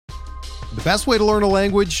The best way to learn a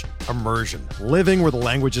language? Immersion. Living where the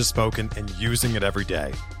language is spoken and using it every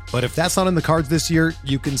day. But if that's not in the cards this year,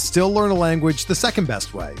 you can still learn a language the second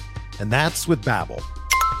best way, and that's with Babbel.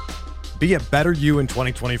 Be a better you in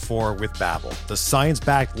 2024 with Babbel, the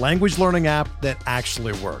science-backed language learning app that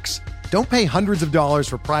actually works. Don't pay hundreds of dollars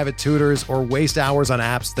for private tutors or waste hours on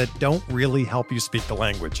apps that don't really help you speak the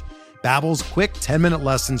language. Babbel's quick 10-minute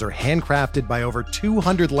lessons are handcrafted by over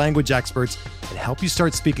 200 language experts and help you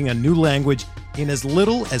start speaking a new language in as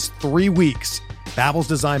little as 3 weeks. Babbel's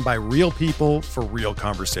designed by real people for real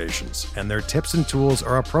conversations, and their tips and tools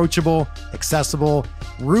are approachable, accessible,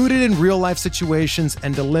 rooted in real-life situations,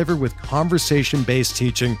 and delivered with conversation-based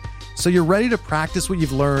teaching, so you're ready to practice what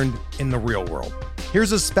you've learned in the real world.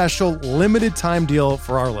 Here's a special limited-time deal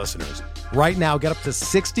for our listeners. Right now, get up to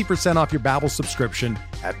 60% off your Babbel subscription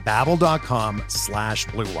at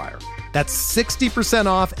babbel.com/Blue Wire. That's 60%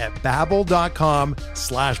 off at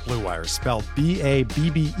babbel.com/Blue Wire, spelled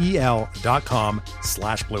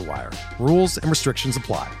BABBEL.com/Blue Wire. Rules and restrictions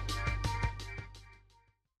apply.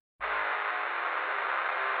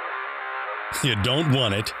 You don't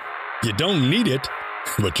want it, you don't need it,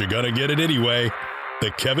 but you're gonna get it anyway.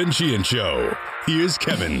 The Kevin Sheehan Show. Here's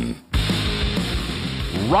Kevin.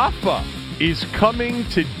 Rafa is coming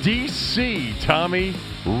to DC, Tommy.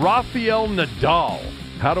 Rafael Nadal.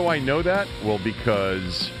 How do I know that? Well,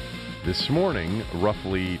 because this morning,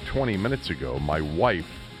 roughly 20 minutes ago, my wife,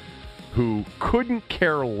 who couldn't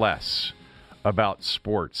care less about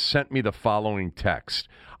sports, sent me the following text.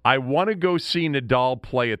 I want to go see Nadal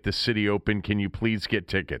play at the City Open. Can you please get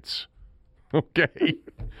tickets? Okay.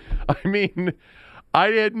 I mean, I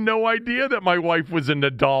had no idea that my wife was a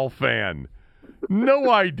Nadal fan. No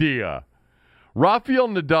idea. Rafael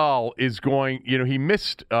Nadal is going, he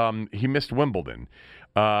missed Wimbledon,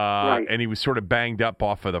 right. And he was sort of banged up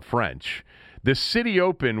off of the French. The City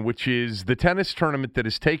Open, which is the tennis tournament that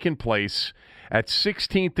has taken place at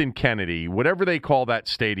 16th and Kennedy, whatever they call that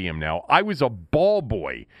stadium now. I was a ball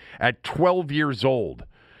boy at 12 years old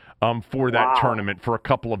for that tournament for a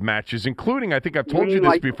couple of matches, including, I think I've told you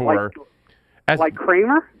this before. Like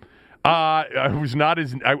Kramer? I was not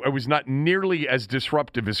nearly as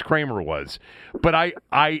disruptive as Kramer was, but I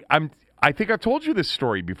think I've told you this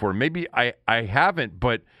story before. Maybe I haven't,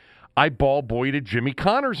 but I ball boyed a Jimmy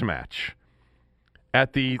Connors match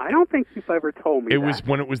at the. I don't think you've ever told me. It was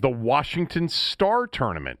when it was the Washington Star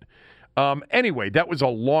tournament. Anyway, that was a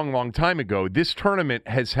long, long time ago. This tournament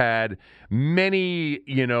has had many,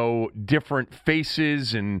 different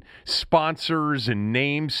faces and sponsors and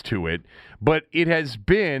names to it, but it has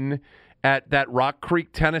been at that Rock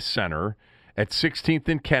Creek Tennis Center at 16th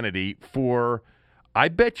and Kennedy for, I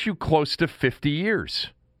bet you, close to 50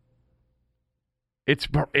 years. It's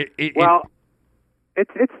a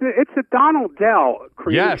Donald Dell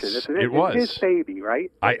creation. Yes, it was. It's his baby,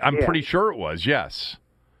 right? I'm pretty sure it was. Yes.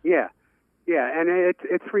 Yeah, and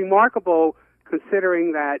it's remarkable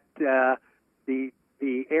considering that the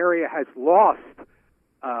area has lost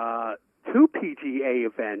 2 PGA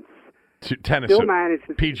events. Tennis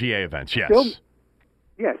PGA events, yes.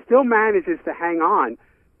 Still manages to hang on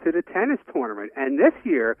to the tennis tournament. And this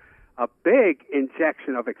year, a big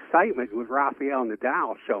injection of excitement with Rafael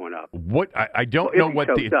Nadal showing up. I don't know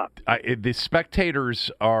what the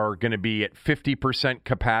spectators are going to be at 50%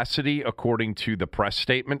 capacity according to the press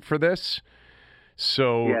statement for this.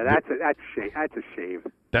 So yeah, that's a shame.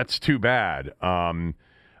 That's too bad.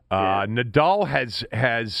 Nadal has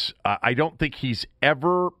I don't think he's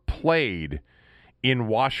ever played in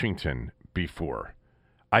Washington before.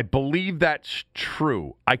 I believe that's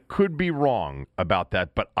true. I could be wrong about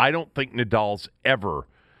that, but I don't think Nadal's ever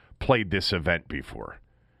played this event before.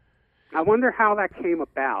 I wonder how that came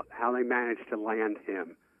about, how they managed to land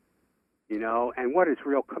him, and what his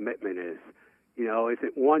real commitment is. Is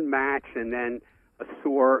it one match and then a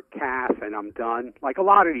sore calf and I'm done, like a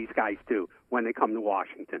lot of these guys do when they come to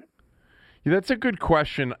Washington? Yeah, that's a good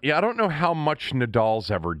question. Yeah, I don't know how much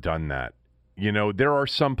Nadal's ever done that. There are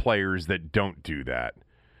some players that don't do that.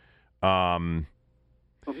 But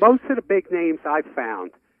most of the big names I've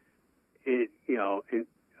found,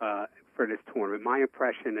 for this tournament, my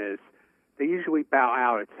impression is they usually bow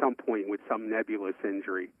out at some point with some nebulous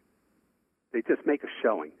injury. They just make a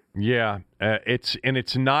showing. Yeah,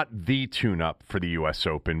 it's not the tune-up for the U.S.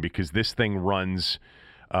 Open because this thing runs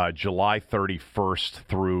July 31st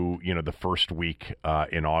through the first week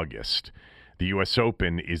in August. The U.S.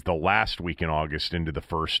 Open is the last week in August into the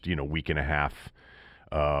first week and a half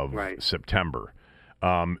of September.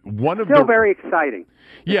 Very exciting.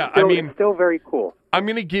 Yeah, it's still very cool. I'm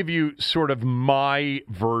going to give you sort of my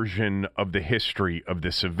version of the history of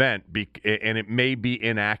this event, and it may be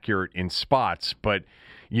inaccurate in spots, but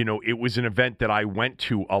it was an event that I went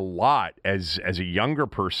to a lot as a younger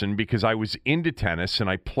person because I was into tennis and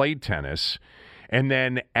I played tennis. And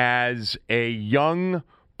then as a young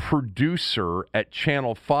producer at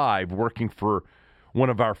Channel 5 working for one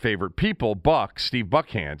of our favorite people, Steve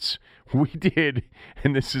Buckhantz, we did,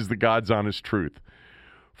 and this is the God's honest truth,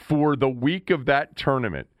 for the week of that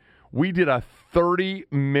tournament, we did a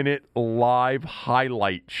 30-minute live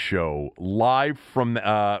highlight show live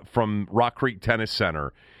from Rock Creek Tennis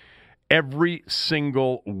Center every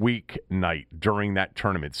single weeknight during that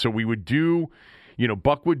tournament. So we would do,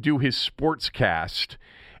 Buck would do his sportscast,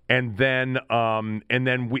 and then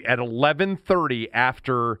we at 11:30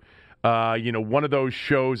 after one of those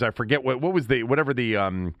shows. I forget what was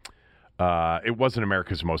it wasn't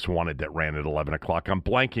America's Most Wanted that ran at 11 o'clock. I'm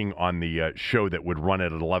blanking on the show that would run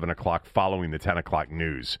at 11 o'clock following the 10 o'clock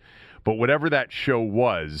news. But whatever that show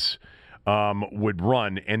was would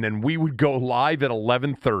run, and then we would go live at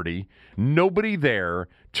 11:30, nobody there,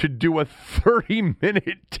 to do a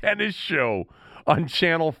 30-minute tennis show on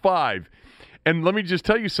Channel 5. And let me just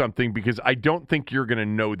tell you something, because I don't think you're going to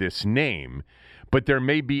know this name, but there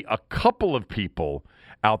may be a couple of people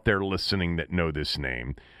out there listening that know this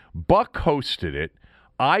name. Buck hosted it.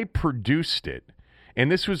 I produced it.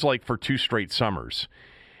 And this was like for 2 straight summers.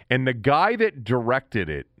 And the guy that directed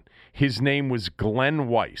it, his name was Glenn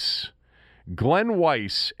Weiss. Glenn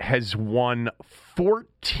Weiss has won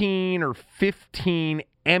 14 or 15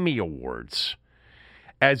 Emmy Awards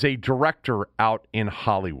as a director out in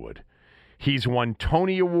Hollywood. He's won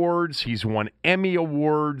Tony Awards. He's won Emmy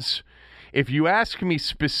Awards. If you ask me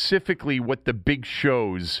specifically what the big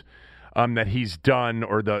shows that he's done,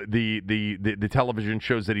 or the television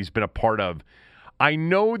shows that he's been a part of, I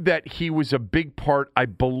know that he was a big part, I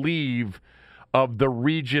believe, of the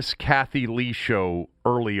Regis Kathy Lee show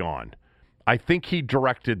early on. I think he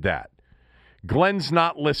directed that. Glenn's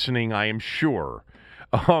not listening, I am sure,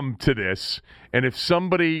 to this. And if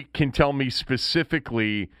somebody can tell me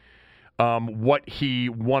specifically what he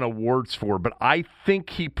won awards for, but I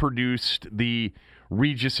think he produced the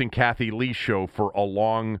Regis and Kathy Lee show for a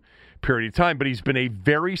long period of time, but he's been a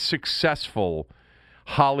very successful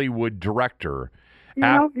Hollywood director.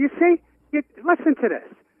 You see, listen to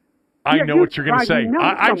this. I know what you're going to say.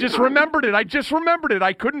 I just remembered it. I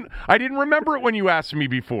didn't remember it when you asked me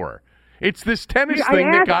before. It's this tennis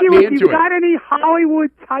thing that got me into it. I asked you if you got any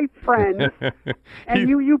Hollywood-type friends, and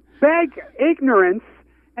you beg ignorance,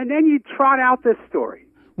 and then you trot out this story.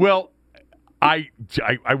 Well, I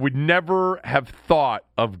would never have thought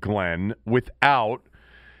of Glenn without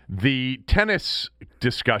the tennis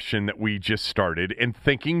discussion that we just started and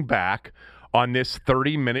thinking back on this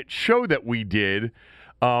 30-minute show that we did,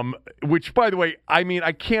 which, by the way,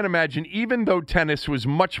 I can't imagine, even though tennis was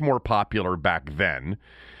much more popular back then,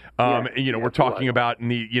 we're talking about in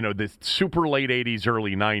the super late 80s,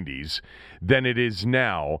 early 90s, than it is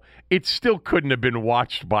now, it still couldn't have been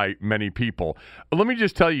watched by many people. Let me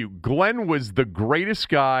just tell you, Glenn was the greatest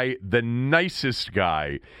guy, the nicest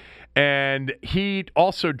guy. And he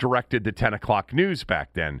also directed the 10 o'clock news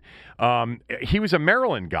back then. He was a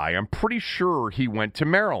Maryland guy. I'm pretty sure he went to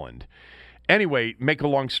Maryland. Anyway, make a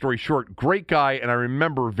long story short, great guy. And I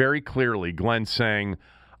remember very clearly Glenn saying,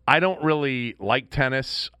 I don't really like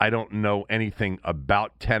tennis. I don't know anything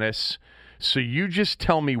about tennis. So you just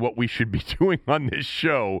tell me what we should be doing on this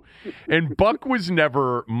show. And Buck was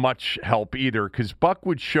never much help either, because Buck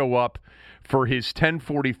would show up for his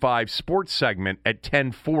 10:45 sports segment at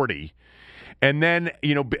 10:40, and then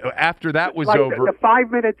after that was over, the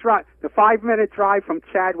 5-minute drive from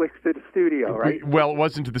Chadwick to the studio, right? Well, it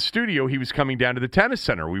wasn't to the studio. He was coming down to the tennis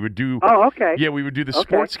center. We would do. Oh, okay. Yeah, we would do the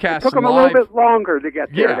sportscast. It took him live. a little bit longer to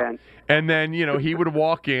get there then. And then he would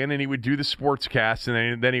walk in and he would do the sportscast,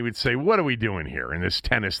 and then he would say, "What are we doing here in this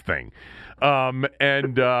tennis thing?"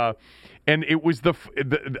 And it was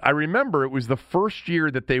I remember it was the first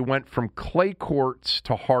year that they went from clay courts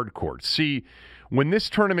to hard courts. See, when this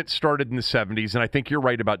tournament started in the 70s, and I think you're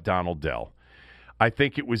right about Donald Dell, I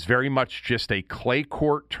think it was very much just a clay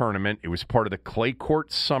court tournament. It was part of the clay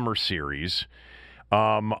court summer series.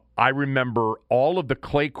 I remember all of the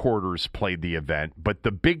clay courters played the event, but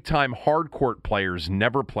the big-time hard court players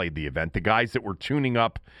never played the event. The guys that were tuning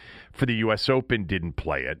up for the U.S. Open didn't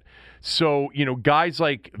play it. So, guys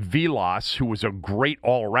like Vilas, who was a great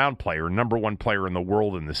all-around player, number one player in the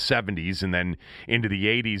world in the 70s and then into the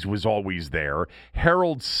 80s, was always there.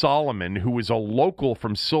 Harold Solomon, who was a local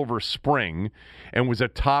from Silver Spring and was a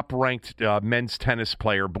top-ranked men's tennis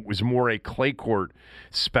player but was more a clay court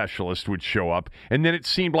specialist, would show up. And then it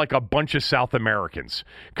seemed like a bunch of South Americans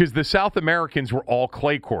because the South Americans were all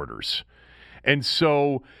clay courters. And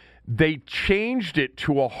so they changed it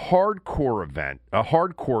to a hardcore event, a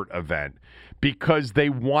hard court event, because they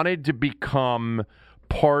wanted to become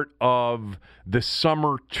part of the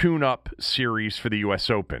summer tune-up series for the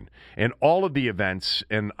U.S. Open. And all of the events,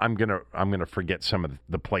 and I'm gonna forget some of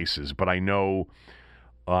the places, but I know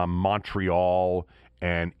Montreal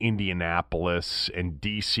and Indianapolis and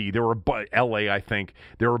DC. There were LA, I think.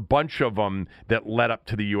 There were a bunch of them that led up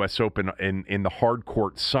to the U.S. Open in the hard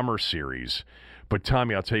court summer series. But,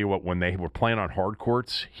 Tommy, I'll tell you what, when they were playing on hard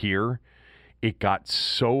courts here, it got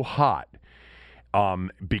so hot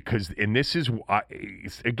because, and this is,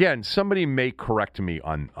 again, somebody may correct me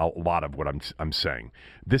on a lot of what I'm saying.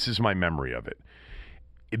 This is my memory of it.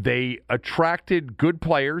 They attracted good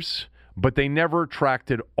players, but they never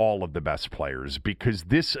attracted all of the best players because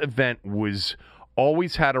this event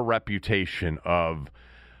always had a reputation of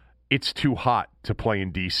it's too hot to play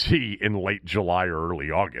in D.C. in late July or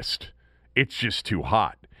early August. It's just too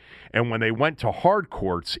hot. And when they went to hard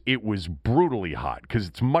courts, it was brutally hot because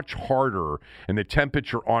it's much harder, and the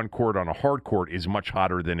temperature on court on a hard court is much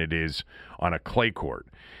hotter than it is on a clay court.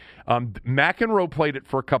 McEnroe played it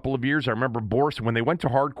for a couple of years. I remember Boris, when they went to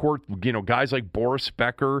hard court, guys like Boris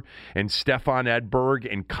Becker and Stefan Edberg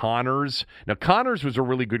and Connors. Now, Connors was a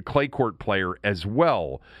really good clay court player as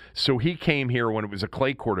well, so he came here when it was a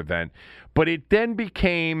clay court event. But it then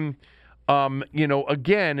became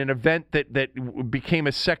again, an event that became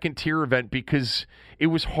a second-tier event because it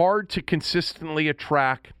was hard to consistently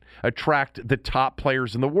attract the top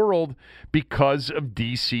players in the world because of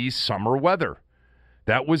DC's summer weather.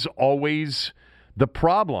 That was always the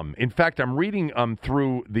problem. In fact, I'm reading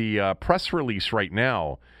through the press release right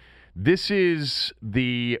now. This is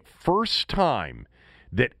the first time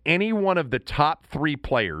that any one of the top three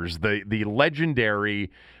players, the legendary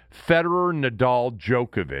Federer, Nadal,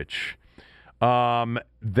 Djokovic,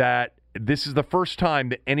 that this is the first time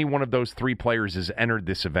that any one of those three players has entered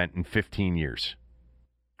this event in 15 years.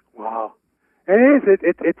 Wow. It is.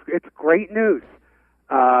 It's great news.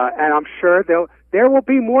 And I'm sure there will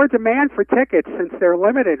be more demand for tickets since they're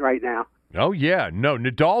limited right now. Oh, yeah. No,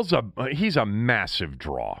 Nadal's he's a massive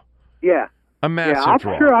draw. Yeah. A massive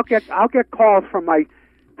draw. I'm sure I'll get calls from I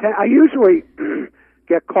usually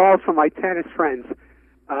get calls from my tennis friends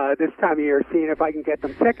this time of year, seeing if I can get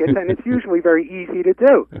them tickets, and it's usually very easy to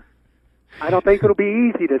do. I don't think it'll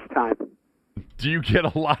be easy this time. Do you get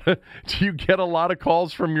a lot of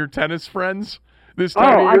calls from your tennis friends this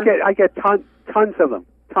time of year? I get tons of them.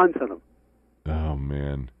 Oh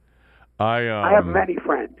man, I have many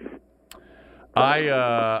friends.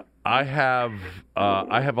 I have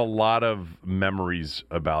a lot of memories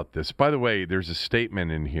about this. By the way, there's a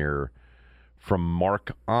statement in here from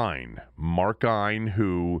Mark Ein. Mark Ein,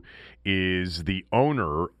 who is the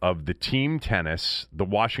owner of the team tennis, the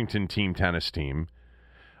Washington team tennis team.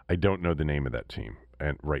 I don't know the name of that team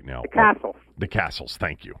right now. The Castles. The Castles,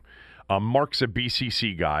 thank you. Mark's a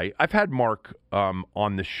BCC guy. I've had Mark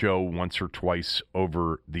on the show once or twice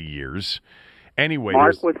over the years. Anyway,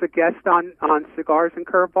 Mark was a guest on Cigars and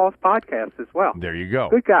Curveballs podcast as well. There you go.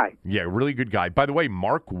 Good guy. Yeah, really good guy. By the way,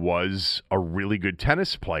 Mark was a really good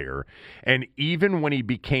tennis player, and even when he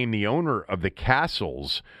became the owner of the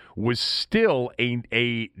Castles, was still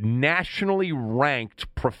a nationally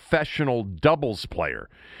ranked professional doubles player.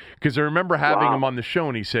 Because I remember having him on the show,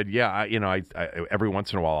 and he said, "Yeah, I every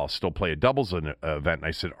once in a while I'll still play a doubles event." And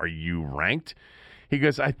I said, "Are you ranked?" He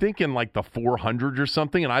goes, I think in like the 400s or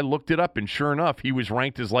something, and I looked it up, and sure enough, he was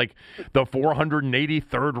ranked as like the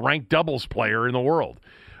 483rd ranked doubles player in the world.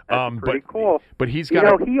 That's pretty cool. But he's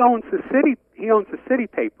got. He owns the city. He owns the city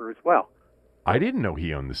paper as well. I didn't know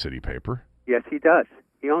he owned the city paper. Yes, he does.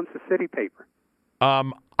 He owns the city paper.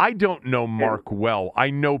 I don't know Mark well. I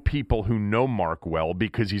know people who know Mark well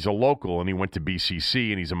because he's a local and he went to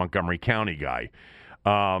BCC and he's a Montgomery County guy.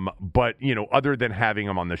 But, other than having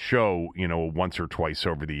him on the show, once or twice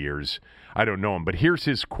over the years, I don't know him. But here's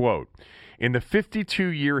his quote. In the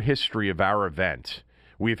 52-year history of our event,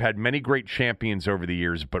 we've had many great champions over the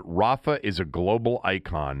years, but Rafa is a global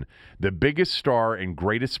icon, the biggest star and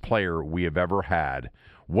greatest player we have ever had.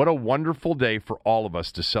 What a wonderful day for all of us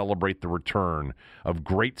to celebrate the return of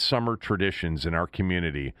great summer traditions in our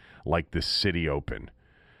community like the City Open.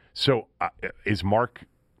 So is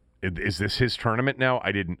this his tournament now?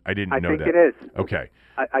 I didn't know that. I think it is. Okay.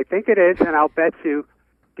 I think it is, and I'll bet you,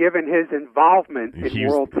 given his involvement in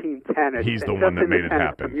World Team Tennis, he's the and one just that in made the it tennis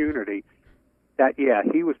happen. Community, that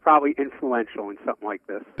he was probably influential in something like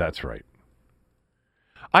this. That's right.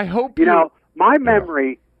 I hope you know. My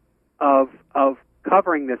memory of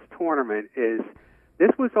covering this tournament is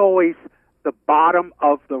this was always the bottom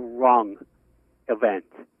of the rung event.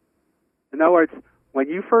 In other words, when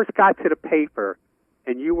you first got to the paper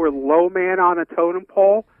and you were low man on a totem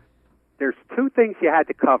pole, there's two things you had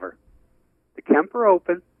to cover: the Kemper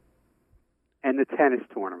Open and the tennis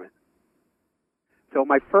tournament. So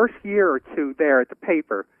my first year or two there at the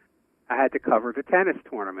paper, I had to cover the tennis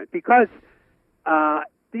tournament because,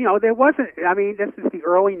 there wasn't, this is the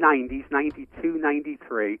early 90s, 92,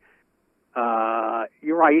 93.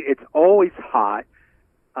 You're right, it's always hot.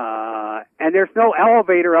 And there's no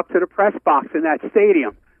elevator up to the press box in that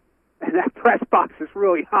stadium. And that press box is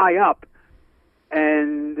really high up.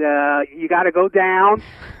 And you got to go down,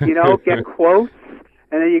 get quotes,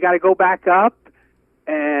 and then you got to go back up.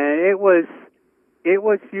 And it was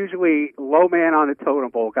usually low man on the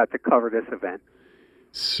totem pole got to cover this event.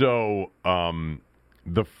 So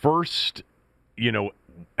the first,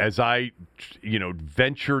 as I,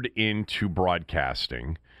 ventured into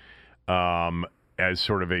broadcasting as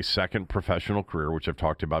sort of a second professional career, which I've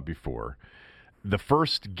talked about before, the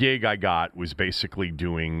first gig I got was basically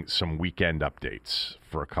doing some weekend updates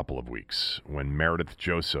for a couple of weeks when Meredith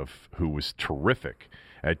Joseph, who was terrific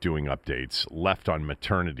at doing updates, left on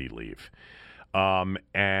maternity leave.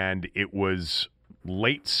 And it was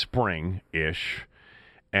late spring-ish,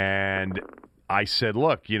 and I said,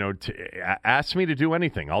 look, ask me to do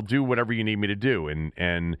anything. I'll do whatever you need me to do.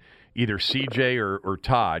 And either CJ or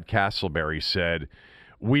Todd Castleberry said,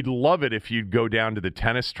 we'd love it if you'd go down to the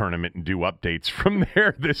tennis tournament and do updates from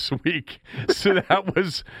there this week. So you're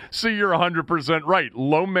 100% right.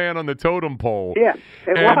 Low man on the totem pole. Yeah,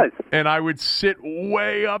 it was. And I would sit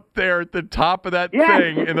way up there at the top of that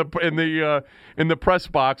thing in the press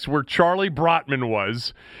box where Charlie Brotman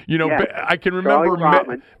was. I can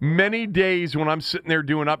remember many days when I'm sitting there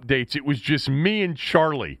doing updates, it was just me and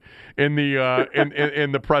Charlie in the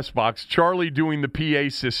in the press box. Charlie doing the PA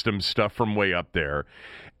system stuff from way up there.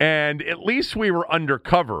 And at least we were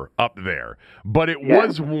undercover up there, but it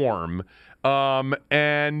was warm. So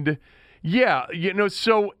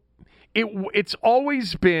it's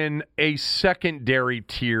always been a secondary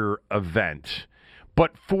tier event.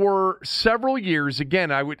 But for several years,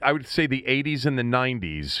 again, I would say the 80s and the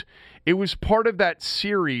 90s, it was part of that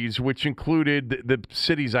series, which included the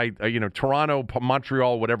cities, Toronto,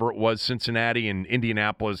 Montreal, whatever it was, Cincinnati and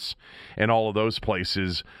Indianapolis and all of those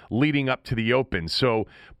places leading up to the Open. So,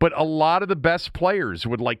 but a lot of the best players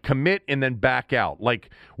would commit and then back out.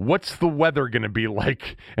 What's the weather going to be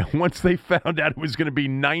like? And once they found out it was going to be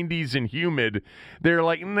 90s and humid, they're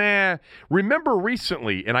like, nah. Remember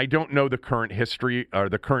recently, and I don't know the current history or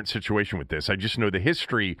the current situation with this, I just know the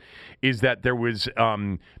history is that there was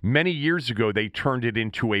many years ago, they turned it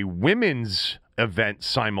into a women's event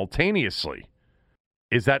simultaneously.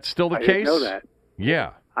 Is that still the case? I didn't know that.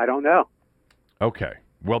 Yeah. I don't know. Okay.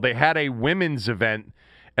 Well, they had a women's event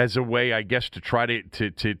as a way, I guess, to try to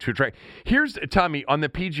attract. Here's, Tommy, on the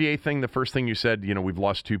PGA thing, the first thing you said, we've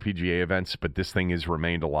lost 2 PGA events, but this thing has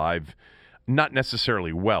remained alive. Not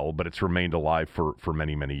necessarily well, but it's remained alive for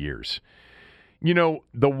many, many years.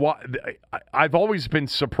 I've always been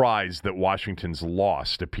surprised that Washington's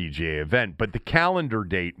lost a PGA event, but the calendar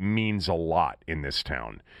date means a lot in this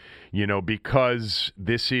town, because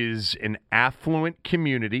this is an affluent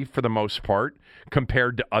community for the most part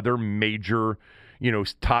compared to other major,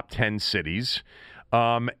 top 10 cities.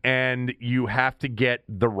 And you have to get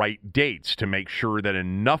the right dates to make sure that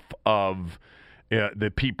enough of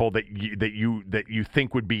the people that you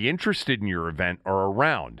think would be interested in your event are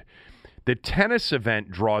around. The tennis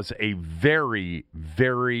event draws a very,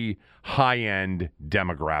 very high-end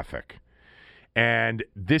demographic. And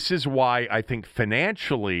this is why I think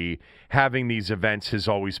financially having these events has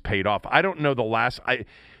always paid off. I don't know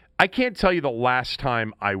I can't tell you the last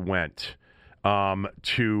time I went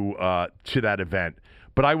to that event,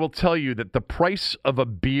 but I will tell you that the price of a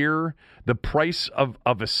beer, the price of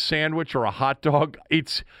a sandwich or a hot dog,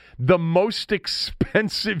 it's the most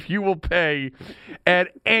expensive you will pay at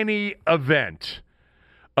any event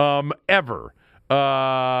ever.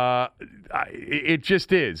 It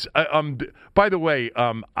just is. By the way,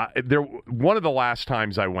 one of the last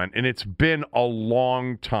times I went, and it's been a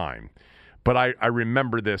long time, But I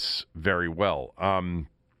remember this very well. I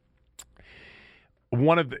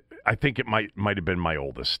think it might have been my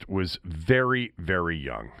oldest, was very, very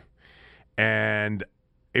young. And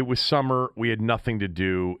it was summer. We had nothing to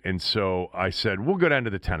do. And so I said, we'll go down to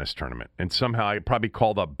the tennis tournament. And somehow I probably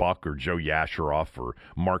called up Buck or Joe Yasheroff or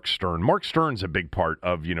Mark Stern. Mark Stern's a big part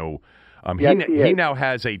of, he now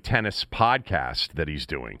has a tennis podcast that he's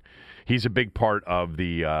doing. He's a big part of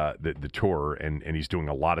the tour, and he's doing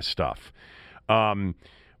a lot of stuff. I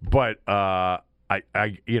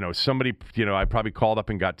probably called up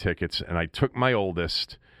and got tickets, and I took my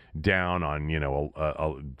oldest down on,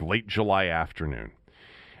 a late July afternoon.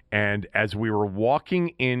 And as we were walking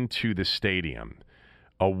into the stadium,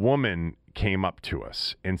 a woman came up to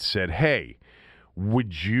us and said, "Hey,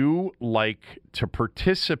 would you like to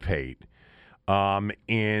participate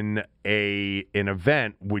in an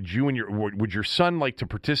event? Would your son like to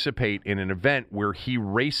participate in an event where he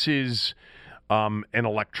races an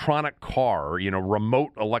electronic car,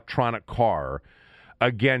 remote electronic car,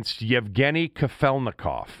 against Yevgeny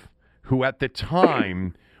Kafelnikov, who at the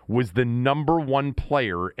time was the number one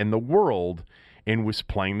player in the world and was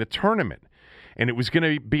playing the tournament. And it was going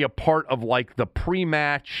to be a part of like the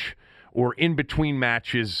pre-match or in between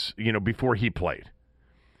matches, before he played."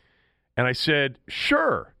 And I said,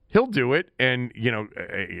 "Sure, he'll do it." And,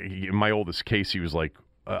 my oldest, Casey, was like,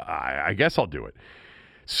 I guess I'll do it.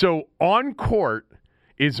 So on court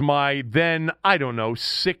is my then,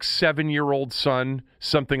 6-7-year-old son,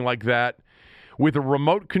 something like that, with a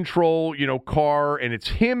remote control, car, and it's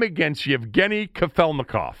him against Yevgeny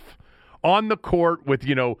Kafelnikov on the court with,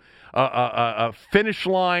 a finish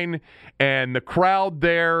line and the crowd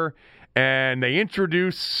there, and they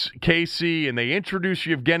introduce Casey and they introduce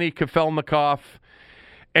Yevgeny Kafelnikov,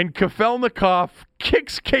 and Kafelnikov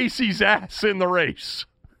kicks Casey's ass in the race.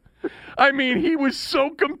 I mean, he was so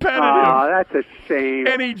competitive. Oh, that's a shame.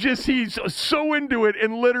 And he's so into it.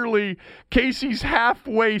 And literally, Casey's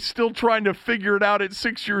halfway still trying to figure it out at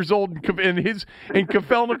 6 years old. And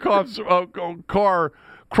Kafelnikov's car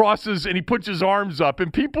crosses and he puts his arms up.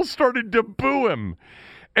 And people started to boo him.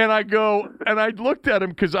 And I looked at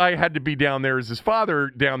him because I had to be down there as his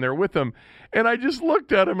father down there with him. And I just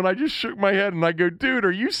looked at him and I just shook my head and I go, "Dude,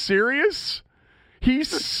 are you serious? He's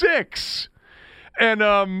 6. And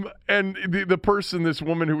the person, this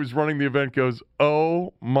woman who was running the event goes,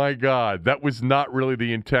 "Oh my God, that was not really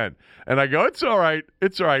the intent." And I go, It's all right.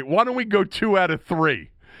 Why don't we go 2 out of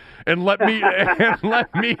 3 and let me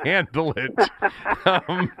handle it?"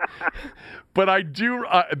 But I do,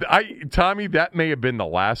 Tommy, that may have been the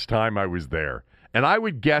last time I was there. And I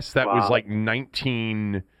would guess that was like late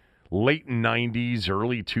 90s,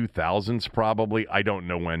 early 2000s probably. I don't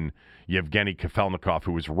know when Yevgeny Kafelnikov,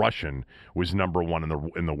 who was Russian, was number one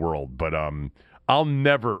in the world. But I'll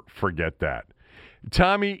never forget that.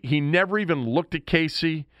 Tommy, he never even looked at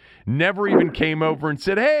Casey, never even came over and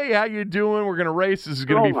said, "Hey, how you doing? We're going to race. This is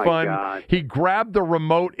going to be fun." God. He grabbed the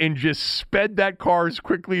remote and just sped that car as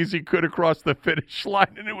quickly as he could across the finish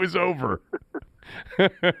line, and it was over.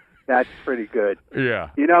 That's pretty good. Yeah.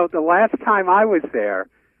 The last time I was there,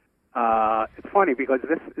 it's funny because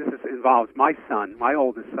this involves my son, my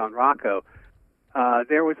oldest son, Rocco.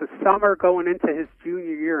 There was a summer going into his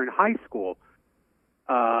junior year in high school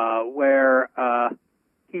where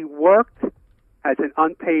he worked as an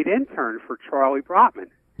unpaid intern for Charlie Brotman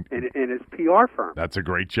in his PR firm. That's a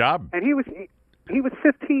great job. And he was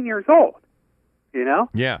 15 years old,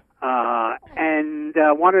 Yeah. And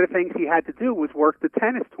one of the things he had to do was work the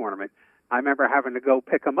tennis tournament. I remember having to go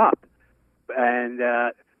pick him up. And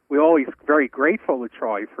we're always very grateful to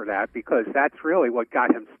Charlie for that because that's really what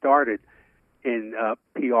got him started in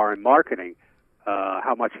PR and marketing,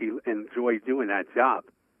 how much he enjoyed doing that job.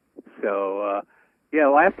 So,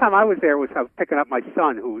 last time I was there I was picking up my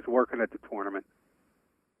son who was working at the tournament.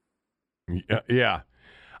 Yeah.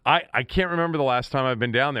 I can't remember the last time I've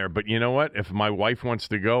been down there, but you know what? If my wife wants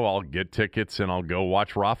to go, I'll get tickets and I'll go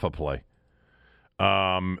watch Rafa play.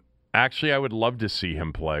 Actually, I would love to see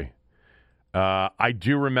him play. I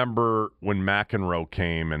do remember when McEnroe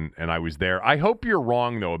came and I was there. I hope you're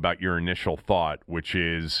wrong, though, about your initial thought, which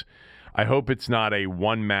is I hope it's not a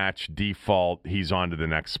one-match default, he's on to the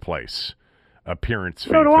next place appearance.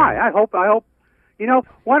 So do I. I hope. I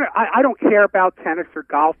don't care about tennis or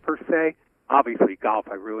golf per se. Obviously, golf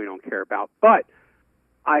I really don't care about. But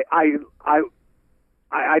I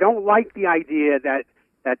don't like the idea that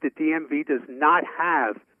the DMV does not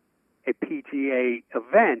have a PGA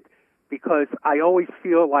event because I always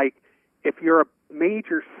feel like if you're a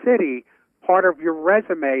major city, part of your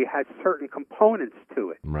resume has certain components to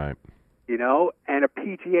it. Right. And a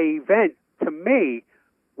PGA event, to me,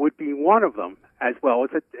 would be one of them, as well as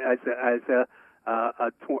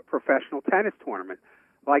a professional tennis tournament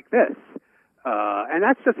like this. And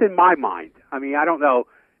that's just in my mind. I mean, I don't know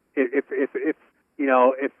if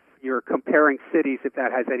you're comparing cities, if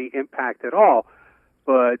that has any impact at all.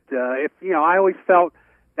 But I always felt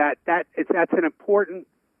that's a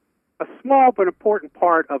small but important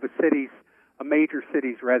part of a major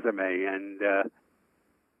city's resume. And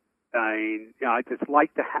I just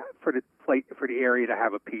like to have for the area to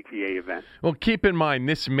have a PGA event. Well, keep in mind,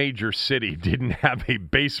 this major city didn't have a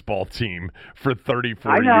baseball team for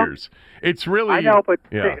 34 years. It's really, I know, but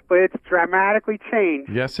yeah. but it's dramatically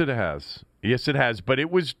changed. Yes, it has. Yes, it has. But it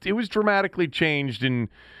was dramatically changed in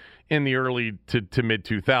the early to mid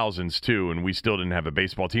 2000s too, and we still didn't have a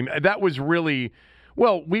baseball team. That was really,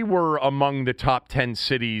 well, we were among the top 10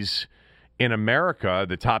 cities in America,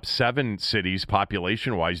 the top 7 cities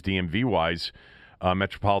population-wise, DMV-wise,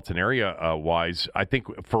 metropolitan area-wise. I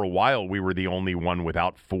think for a while we were the only one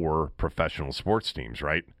without 4 professional sports teams,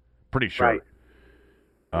 right? Pretty sure. Right.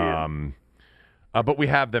 Yeah. But we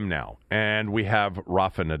have them now, and we have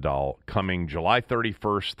Rafa Nadal coming July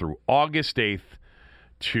 31st through August 8th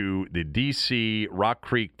to the DC Rock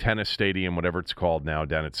Creek Tennis Stadium, whatever it's called now,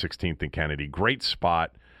 down at 16th and Kennedy. Great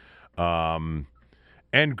spot. And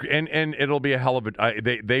it'll be a hell of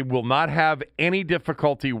a they will not have any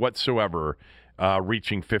difficulty whatsoever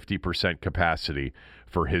reaching 50% capacity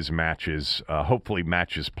for his matches, hopefully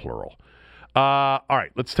matches plural. All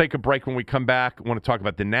right, let's take a break. When we come back, I want to talk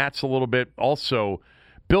about the Nats a little bit. Also,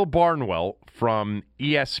 Bill Barnwell from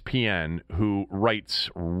ESPN, who writes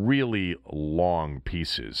really long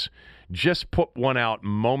pieces, just put one out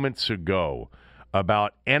moments ago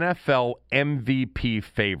about NFL MVP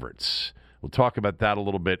favorites. We'll talk about that a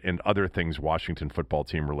little bit and other things Washington football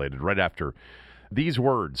team related right after these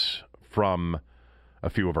words from a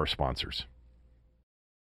few of our sponsors.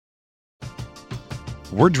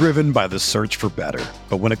 We're driven by the search for better.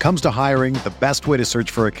 But when it comes to hiring, the best way to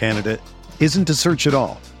search for a candidate isn't to search at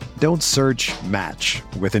all. Don't search, match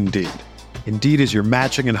with Indeed. Indeed is your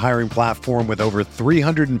matching and hiring platform with over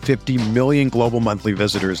 350 million global monthly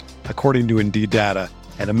visitors, according to Indeed data,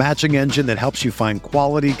 and a matching engine that helps you find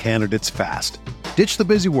quality candidates fast. Ditch the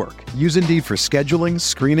busy work. Use Indeed for scheduling,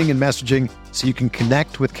 screening, and messaging so you can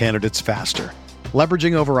connect with candidates faster.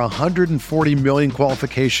 Leveraging over 140 million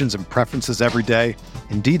qualifications and preferences every day,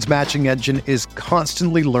 Indeed's matching engine is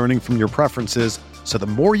constantly learning from your preferences, so the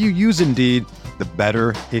more you use Indeed, the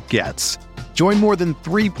better it gets. Join more than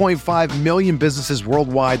 3.5 million businesses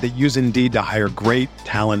worldwide that use Indeed to hire great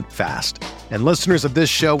talent fast. And listeners of this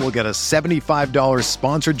show will get a $75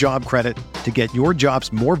 sponsored job credit to get your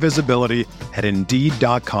jobs more visibility at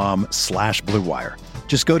Indeed.com/Blue Wire.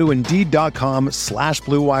 Just go to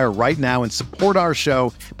Indeed.com/Blue Wire right now and support our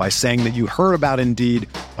show by saying that you heard about Indeed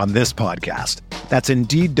on this podcast. That's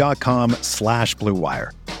Indeed.com/Blue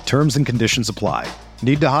Wire. Terms and conditions apply.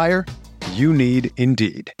 Need to hire? You need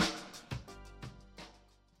Indeed.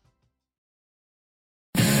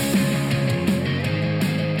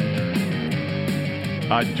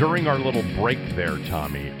 During our little break there,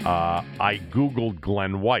 Tommy, I Googled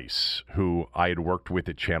Glenn Weiss, who I had worked with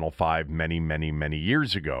at Channel 5 many, many, many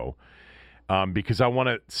years ago, because I want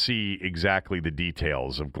to see exactly the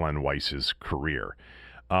details of Glenn Weiss's career.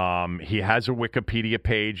 He has a Wikipedia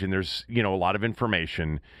page, and there's, a lot of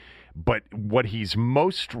information. But what he's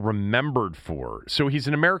most remembered for, so he's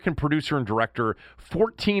an American producer and director,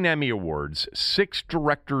 14 Emmy Awards, 6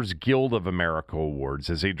 Directors Guild of America Awards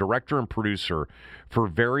as a director and producer for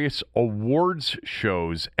various awards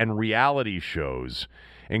shows and reality shows,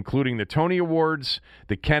 including the Tony Awards,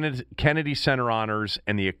 the Kennedy Center Honors,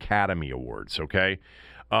 and the Academy Awards, okay?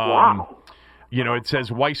 Wow. It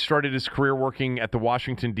says Weiss started his career working at the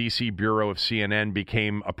Washington, D.C. Bureau of CNN,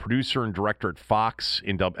 became a producer and director at Fox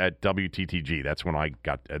at WTTG. That's when I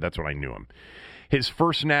knew him. His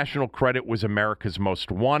first national credit was America's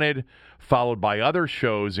Most Wanted, followed by other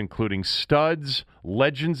shows including Studs,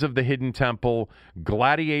 Legends of the Hidden Temple,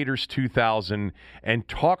 Gladiators 2000, and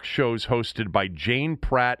talk shows hosted by Jane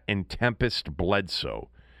Pratt and Tempest Bledsoe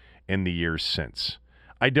in the years since.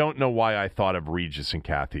 I don't know why I thought of Regis and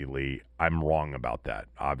Kathy Lee. I'm wrong about that,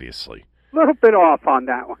 obviously. A little bit off on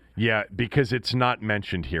that one. Yeah, because it's not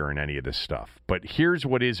mentioned here in any of this stuff. But here's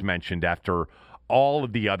what is mentioned after all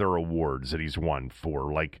of the other awards that he's won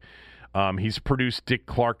for. Like, he's produced Dick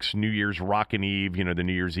Clark's New Year's Rockin' Eve, the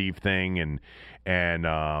New Year's Eve thing,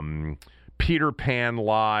 and Peter Pan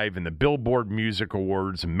Live and the Billboard Music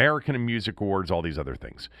Awards, American Music Awards, all these other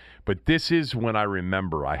things. But this is when I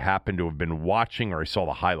remember I happened to have been watching, or I saw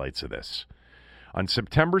the highlights of this. On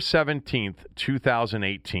September 17th,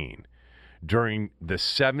 2018, during the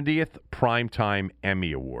 70th Primetime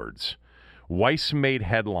Emmy Awards. Weiss made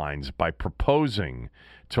headlines by proposing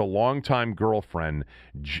to longtime girlfriend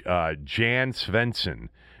Jan Svensson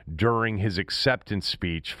during his acceptance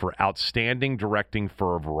speech for Outstanding Directing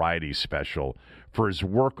for a Variety Special for his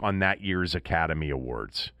work on that year's Academy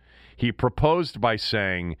Awards. He proposed by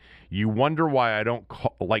saying, "You wonder why I don't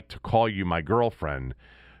like to call you my girlfriend,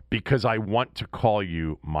 because I want to call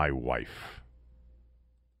you my wife."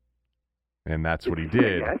 And that's what he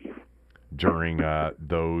did during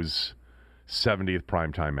those 70th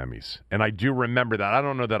Primetime Emmys. And I do remember that. I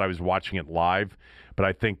don't know that I was watching it live, but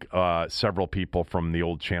I think several people from the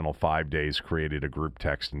old Channel 5 days created a group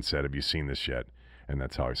text and said, "Have you seen this yet?" And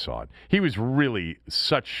that's how I saw it. He was really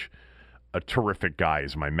such a terrific guy,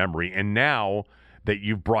 is my memory. And now that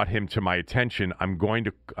you've brought him to my attention, I'm going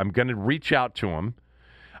to reach out to him.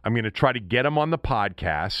 I'm going to try to get him on the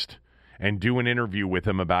podcast and do an interview with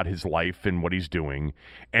him about his life and what he's doing,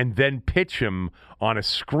 and then pitch him on a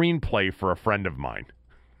screenplay for a friend of mine.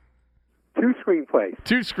 2 screenplays.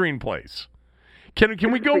 2 screenplays.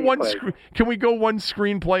 Can we go one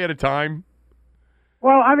screenplay at a time?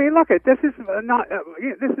 Well, I mean, look, this is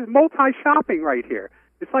this is multi-shopping right here.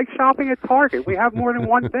 It's like shopping at Target. We have more than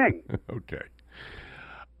one thing. Okay.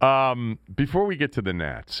 Before we get to the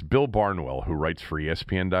Nats, Bill Barnwell, who writes for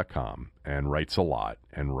ESPN.com and writes a lot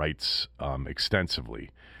and writes extensively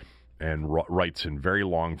and writes in very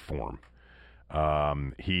long form,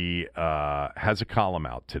 he has a column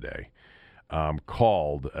out today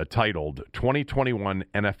titled 2021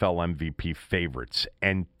 NFL MVP Favorites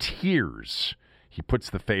and Tiers. He puts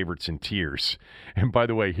the favorites in tiers. And by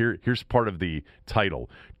the way, here's part of the title.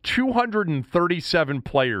 237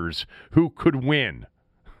 players who could win.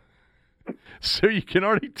 So you can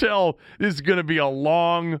already tell this is going to be a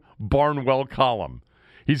long Barnwell column.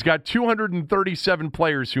 He's got 237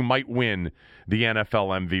 players who might win the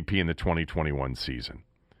NFL MVP in the 2021 season.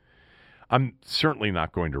 I'm certainly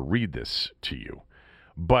not going to read this to you,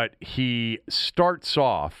 but he starts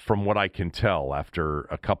off, from what I can tell after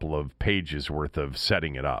a couple of pages worth of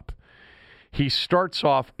setting it up, he starts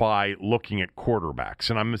off by looking at quarterbacks.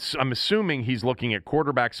 And I'm assuming he's looking at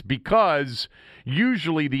quarterbacks because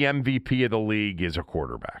usually the MVP of the league is a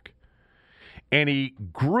quarterback. And he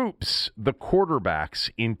groups the quarterbacks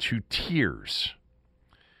into tiers.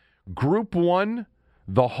 Group 1,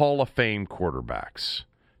 the Hall of Fame quarterbacks.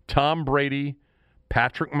 Tom Brady,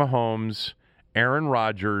 Patrick Mahomes, Aaron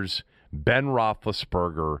Rodgers, Ben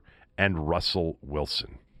Roethlisberger, and Russell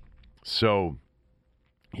Wilson. So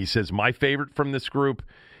he says, my favorite from this group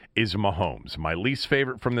is Mahomes. My least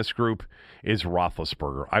favorite from this group is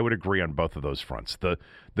Roethlisberger. I would agree on both of those fronts. The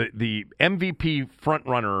MVP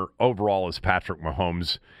frontrunner overall is Patrick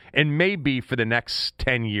Mahomes, and maybe for the next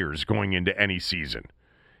 10 years going into any season.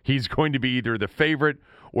 He's going to be either the favorite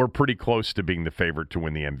or pretty close to being the favorite to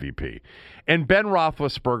win the MVP. And Ben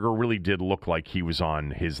Roethlisberger really did look like he was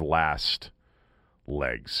on his last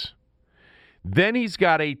legs. Then he's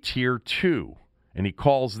got a tier 2, and he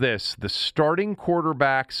calls this the starting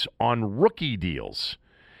quarterbacks on rookie deals.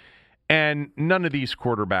 And none of these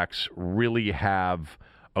quarterbacks really have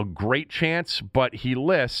a great chance, but he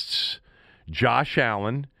lists Josh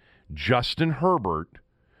Allen, Justin Herbert,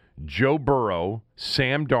 Joe Burrow,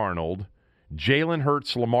 Sam Darnold, Jalen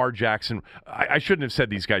Hurts, Lamar Jackson. I shouldn't have said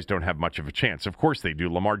these guys don't have much of a chance. Of course they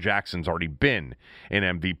do. Lamar Jackson's already been an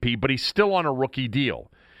MVP, but he's still on a rookie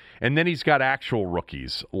deal. And then he's got actual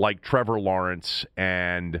rookies like Trevor Lawrence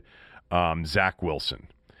and Zach Wilson.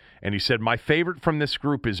 And he said, my favorite from this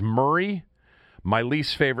group is Murray. My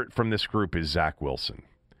least favorite from this group is Zach Wilson.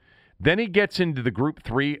 Then he gets into the group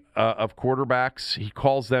 3 of quarterbacks. He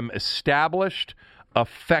calls them established,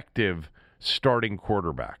 effective starting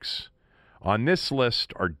quarterbacks. On this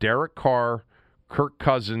list are Derek Carr, Kirk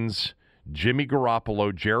Cousins, Jimmy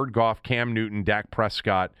Garoppolo, Jared Goff, Cam Newton, Dak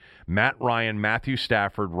Prescott, Matt Ryan, Matthew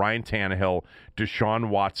Stafford, Ryan Tannehill, Deshaun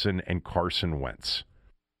Watson, and Carson Wentz.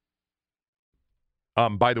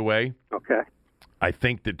 By the way, okay, I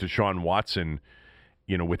think that Deshaun Watson,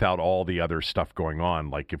 without all the other stuff going on,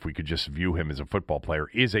 like if we could just view him as a football player,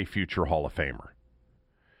 is a future Hall of Famer.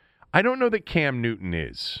 I don't know that Cam Newton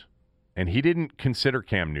is. And he didn't consider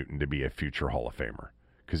Cam Newton to be a future Hall of Famer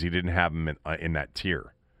because he didn't have him in that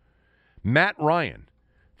tier. Matt Ryan,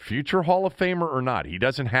 future Hall of Famer or not, he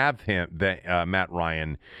doesn't have Matt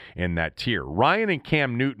Ryan in that tier. Ryan and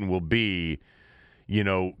Cam Newton will be,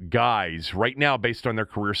 guys right now based on their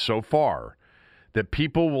career so far that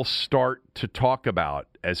people will start to talk about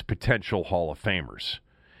as potential Hall of Famers.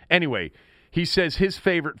 Anyway, he says his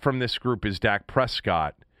favorite from this group is Dak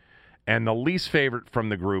Prescott. And the least favorite from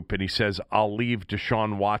the group, and he says, I'll leave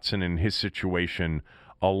Deshaun Watson in his situation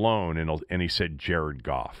alone, and he said Jared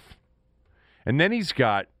Goff. And then he's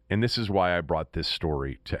got, and this is why I brought this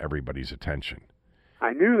story to everybody's attention.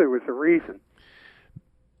 I knew there was a reason.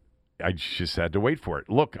 I just had to wait for it.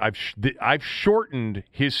 Look, I've shortened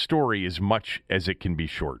his story as much as it can be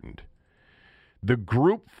shortened. The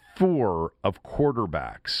group 4 of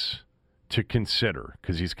quarterbacks to consider,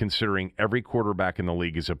 because he's considering every quarterback in the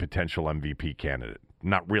league as a potential MVP candidate.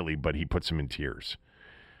 Not really, but he puts them in tiers.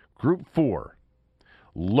 Group 4,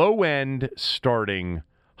 low-end starting,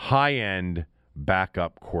 high-end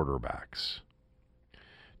backup quarterbacks.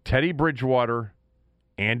 Teddy Bridgewater,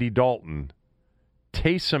 Andy Dalton,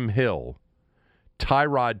 Taysom Hill,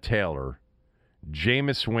 Tyrod Taylor,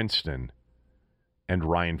 Jameis Winston, and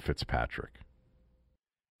Ryan Fitzpatrick.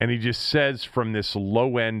 And he just says from this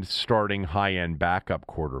low-end starting, high-end backup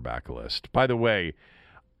quarterback list. By the way,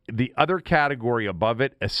 the other category above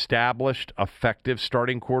it, established, effective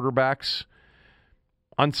starting quarterbacks,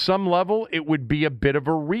 on some level, it would be a bit of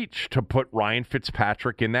a reach to put Ryan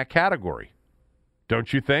Fitzpatrick in that category.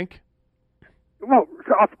 Don't you think? Well,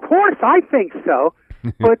 of course I think so,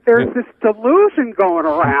 but there's this delusion going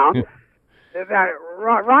around that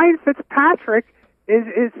Ryan Fitzpatrick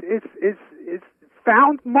is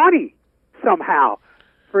found money somehow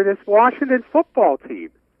for this Washington football team.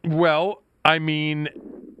 Well, I mean,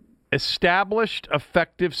 established,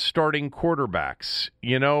 effective starting quarterbacks.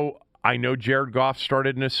 You know, I know Jared Goff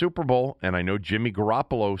started in a Super Bowl, and I know Jimmy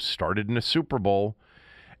Garoppolo started in a Super Bowl,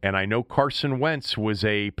 and I know Carson Wentz was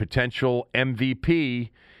a potential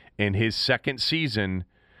MVP in his second season,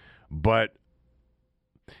 but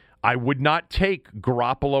I would not take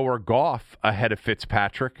Garoppolo or Goff ahead of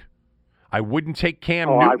Fitzpatrick. I wouldn't take Cam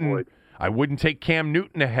Newton. I wouldn't take Cam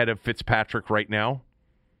Newton ahead of Fitzpatrick right now.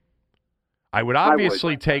 I would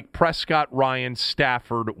obviously take Prescott, Ryan,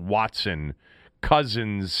 Stafford, Watson,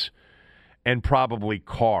 Cousins, and probably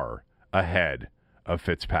Carr ahead of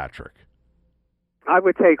Fitzpatrick. I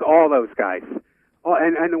would take all those guys,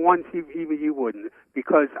 and the ones even you wouldn't,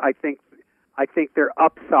 because I think their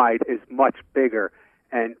upside is much bigger.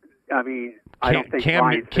 And I mean, I don't think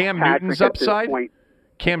Cam Newton's upside.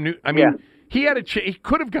 Cam Newton. I mean, he had he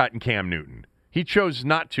could have gotten Cam Newton. He chose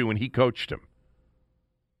not to, and he coached him.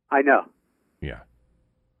 I know. Yeah.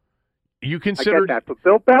 You considered I get that, but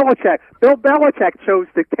Bill Belichick chose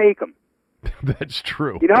to take him. That's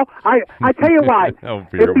true. You know, I tell you what.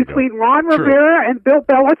 If between Ron Rivera and Bill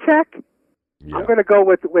Belichick, I'm going to go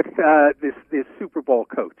with this Super Bowl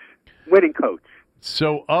coach, winning coach.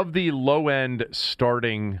 So, of the low end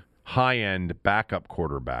starting, high end backup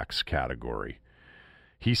quarterbacks category,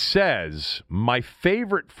 he says, my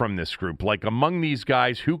favorite from this group, like among these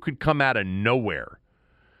guys who could come out of nowhere.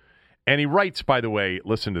 And he writes, by the way,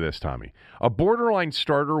 listen to this, Tommy. A borderline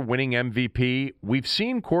starter winning MVP, we've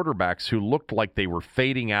seen quarterbacks who looked like they were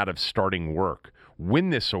fading out of starting work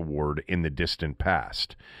win this award in the distant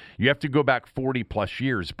past. You have to go back 40-plus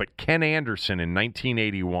years, but Ken Anderson in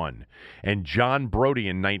 1981 and John Brody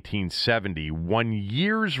in 1970 won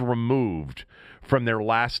years removed from their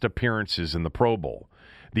last appearances in the Pro Bowl.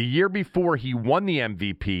 The year before he won the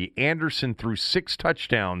MVP, Anderson threw 6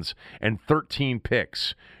 touchdowns and 13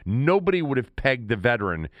 picks. Nobody would have pegged the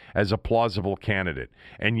veteran as a plausible candidate,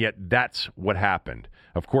 and yet that's what happened.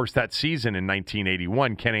 Of course, that season in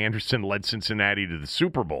 1981, Ken Anderson led Cincinnati to the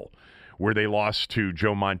Super Bowl, where they lost to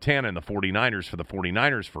Joe Montana and the 49ers for the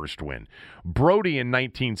 49ers' first win. Brody in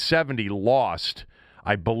 1970 lost.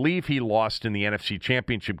 I believe he lost in the NFC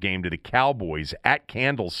Championship game to the Cowboys at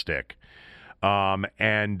Candlestick.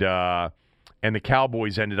 And the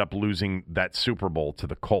Cowboys ended up losing that Super Bowl to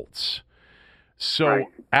the Colts. So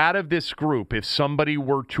out of this group, if somebody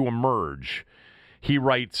were to emerge, he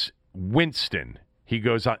writes Winston. He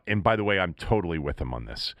goes, and by the way, I'm totally with him on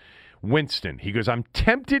this. Winston, he goes, I'm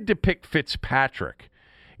tempted to pick Fitzpatrick,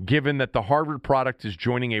 given that the Harvard product is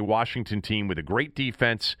joining a Washington team with a great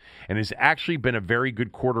defense and has actually been a very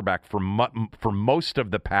good quarterback for most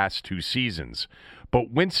of the past 2 seasons. But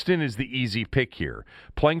Winston is the easy pick here.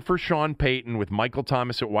 Playing for Sean Payton with Michael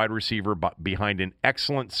Thomas at wide receiver behind an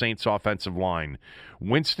excellent Saints offensive line,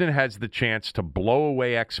 Winston has the chance to blow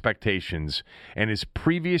away expectations and his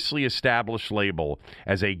previously established label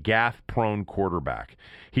as a gaffe-prone quarterback.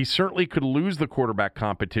 He certainly could lose the quarterback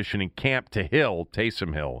competition in camp to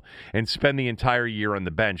Taysom Hill, and spend the entire year on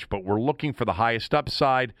the bench, but we're looking for the highest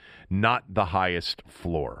upside, not the highest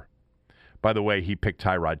floor. By the way, he picked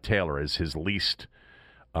Tyrod Taylor as his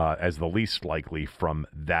as the least likely from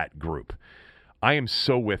that group. I am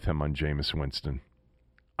so with him on Jameis Winston.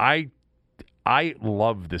 I I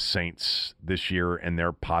love the Saints this year and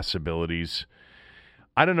their possibilities.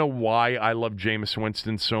 I don't know why I love Jameis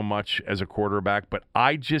Winston so much as a quarterback, but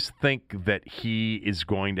I just think that he is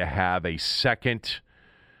going to have a second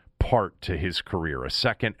part to his career, a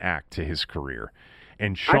second act to his career.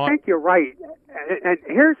 And I think you're right. And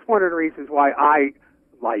here's one of the reasons why I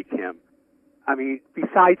like him. I mean,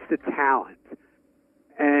 besides the talent.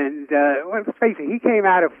 And let's face it, he came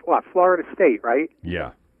out of, Florida State, right?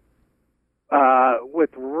 Yeah.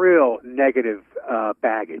 With real negative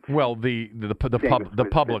baggage. Well, the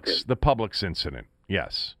Publix incident,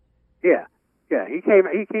 yes. Yeah. He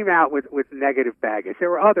came out with negative baggage. There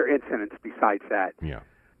were other incidents besides that. Yeah.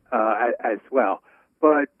 As well.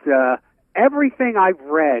 But everything I've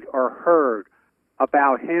read or heard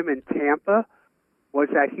about him in Tampa was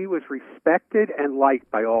that he was respected and liked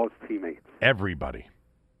by all his teammates. Everybody.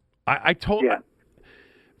 I told. Yeah.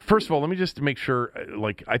 First of all, let me just make sure.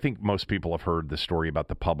 I think most people have heard the story about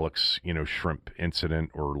the Publix, shrimp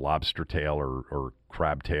incident or lobster tail or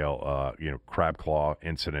crab tail, crab claw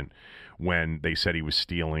incident, when they said he was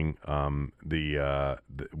stealing the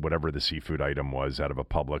whatever the seafood item was out of a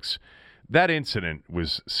Publix. That incident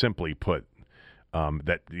was simply put.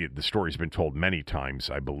 That the story's been told many times,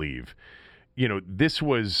 I believe. This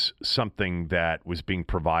was something that was being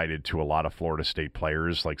provided to a lot of Florida State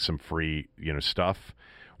players, like some free, stuff.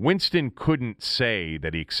 Winston couldn't say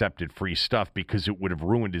that he accepted free stuff because it would have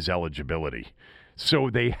ruined his eligibility. So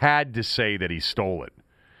they had to say that he stole it.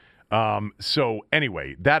 So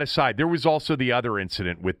anyway, that aside, there was also the other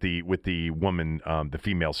incident with the woman, the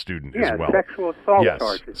female student as well. Sexual assault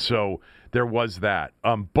charges. So there was that.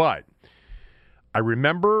 But I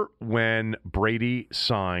remember when Brady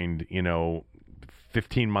signed,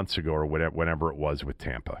 15 months ago or whenever it was with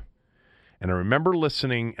Tampa. And I remember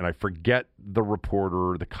listening, and I forget the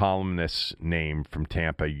reporter, the columnist's name from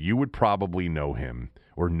Tampa. You would probably know him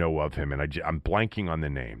or know of him, and I'm blanking on the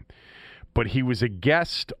name. But he was a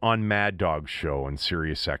guest on Mad Dog's show on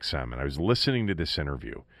Sirius XM, and I was listening to this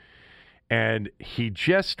interview. And he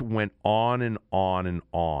just went on and on and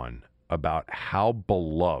on about how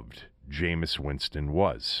beloved Jameis Winston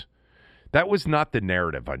was. That was not the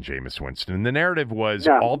narrative on Jameis Winston. The narrative was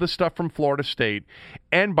all the stuff from Florida State.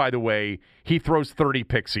 And, by the way, he throws 30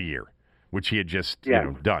 picks a year, which he had just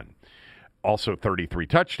done. Also 33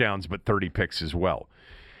 touchdowns, but 30 picks as well.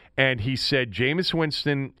 And he said Jameis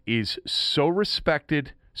Winston is so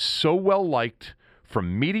respected, so well-liked,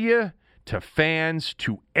 from media to fans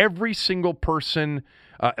to every single person,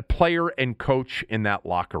 player and coach in that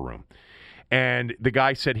locker room. And the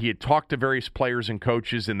guy said he had talked to various players and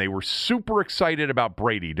coaches, and they were super excited about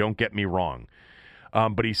Brady, don't get me wrong.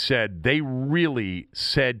 But he said they really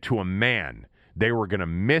said to a man they were going to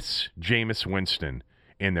miss Jameis Winston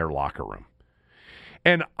in their locker room.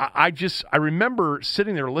 And I remember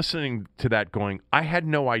sitting there listening to that going, I had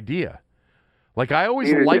no idea. I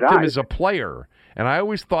always liked him as a player, and I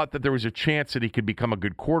always thought that there was a chance that he could become a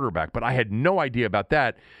good quarterback, but I had no idea about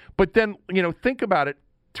that. But then, think about it.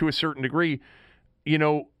 To a certain degree,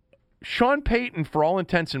 Sean Payton, for all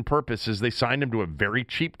intents and purposes, they signed him to a very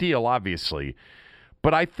cheap deal, obviously.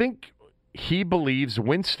 But I think he believes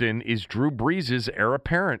Winston is Drew Brees' heir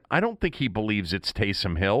apparent. I don't think he believes it's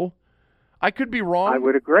Taysom Hill. I could be wrong. I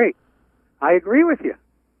would agree. I agree with you.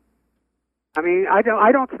 I mean, I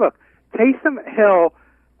don't look. Taysom Hill,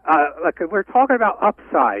 we're talking about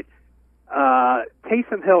upside.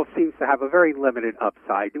 Taysom Hill seems to have a very limited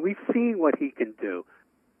upside. We've seen what he can do.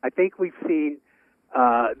 I think we've seen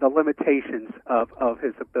the limitations of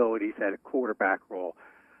his abilities at a quarterback role.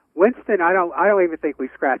 Winston, I don't even think we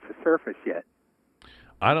scratched the surface yet.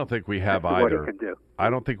 I don't think we have either. What he can do. I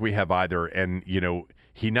don't think we have either. And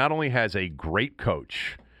he not only has a great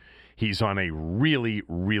coach, he's on a really,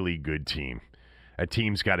 really good team. A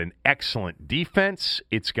team's got an excellent defense.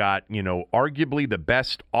 It's got, arguably the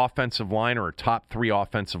best offensive line or a top 3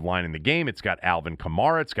 offensive line in the game. It's got Alvin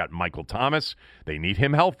Kamara. It's got Michael Thomas. They need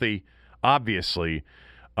him healthy, obviously.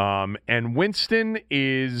 And Winston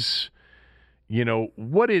is,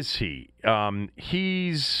 what is he?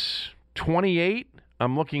 He's 28.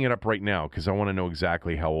 I'm looking it up right now because I want to know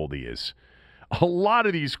exactly how old he is. A lot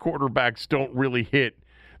of these quarterbacks don't really hit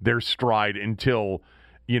their stride until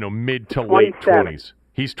mid to late 20s.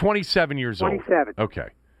 He's 27 years 27. old. Okay.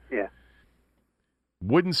 Yeah.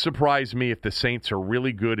 Wouldn't surprise me if the Saints are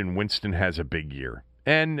really good and Winston has a big year.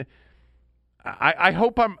 And I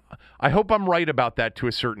hope I'm right about that to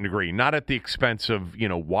a certain degree. Not at the expense of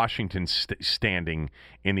Washington's standing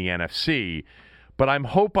in the NFC, but I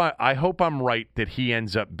hope I'm right that he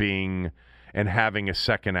ends up being and having a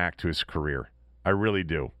second act to his career. I really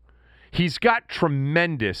do. He's got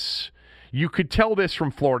tremendous. You could tell this from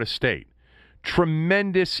Florida State.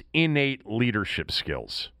 Tremendous innate leadership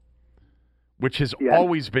skills, which has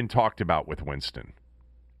always been talked about with Winston.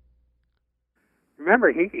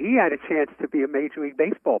 Remember, he had a chance to be a Major League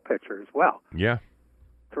Baseball pitcher as well. Yeah.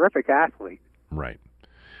 Terrific athlete. Right.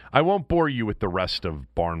 I won't bore you with the rest of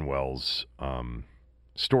Barnwell's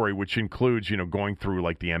story, which includes, going through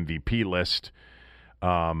like the MVP list,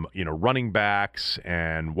 running backs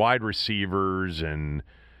and wide receivers. And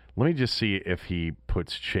let me just see if he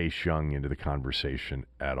puts Chase Young into the conversation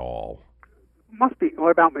at all. Must be.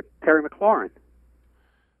 What about Terry McLaurin?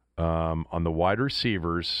 On the wide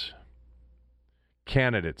receivers,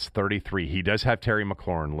 candidates, 33. He does have Terry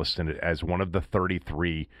McLaurin listed as one of the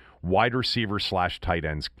 33 wide receiver / tight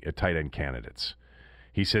end candidates.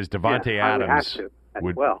 He says Devontae Adams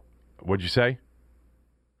would well. What'd you say?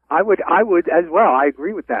 I would as well. I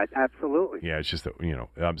agree with that. Absolutely. Yeah, it's just that,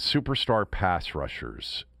 superstar pass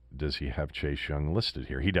rushers. Does he have Chase Young listed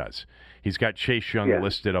here? He does. He's got Chase Young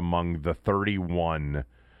listed among the 31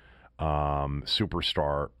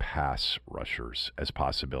 superstar pass rushers as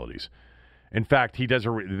possibilities. In fact, he does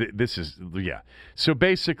So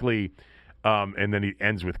basically, and then he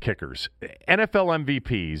ends with kickers. NFL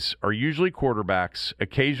MVPs are usually quarterbacks,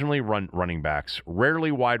 occasionally running backs,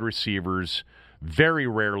 rarely wide receivers, very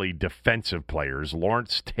rarely defensive players.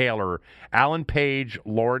 Lawrence Taylor, Alan Page,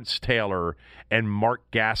 Lawrence Taylor, and Mark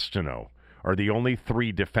Gastineau are the only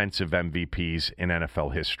 3 defensive MVPs in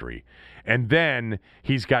NFL history. And then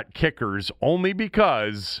he's got kickers only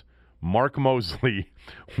because Mark Mosley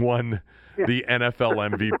won the NFL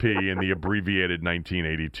MVP in the abbreviated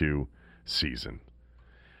 1982 season.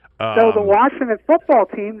 So the Washington football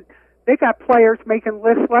team, they got players making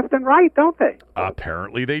lists left and right, don't they?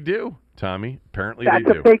 Apparently they do, Tommy. Apparently they do.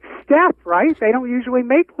 That's a big step, right? They don't usually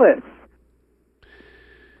make lists.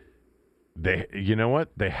 You know what?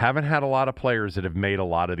 They haven't had a lot of players that have made a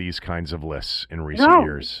lot of these kinds of lists in recent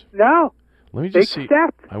years. No. Let me just big see.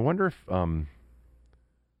 Step. I wonder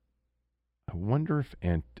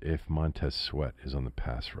if Montez Sweat is on the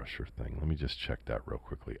pass rusher thing. Let me just check that real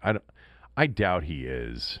quickly. I doubt he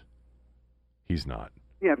is. He's not.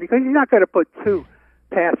 Yeah, because you're not going to put 2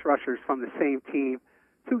 pass rushers from the same team,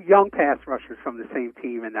 2 young pass rushers from the same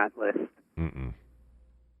team in that list. Mm-mm.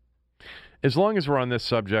 As long as we're on this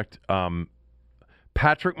subject,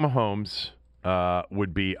 Patrick Mahomes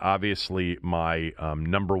would be obviously my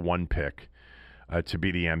number 1 pick to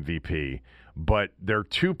be the MVP. But there are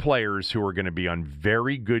 2 players who are going to be on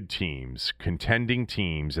very good teams, contending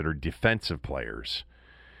teams that are defensive players,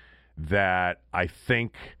 that I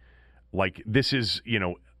think, like, this is,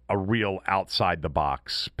 a real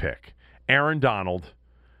outside-the-box pick. Aaron Donald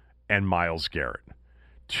and Myles Garrett.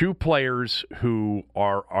 2 players who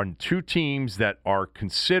are on 2 teams that are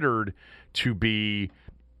considered to be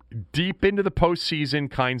deep into the postseason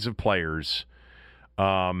kinds of players.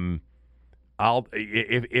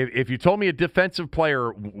 If you told me a defensive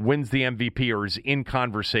player wins the MVP or is in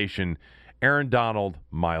conversation, Aaron Donald,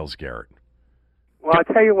 Myles Garrett. Well,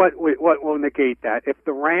 I'll tell you what will negate that. If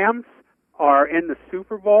the Rams are in the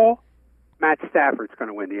Super Bowl, Matt Stafford's going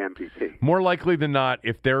to win the MVP. More likely than not,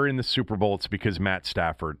 if they're in the Super Bowl, it's because Matt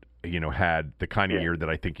Stafford, had the kind of year that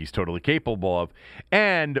I think he's totally capable of.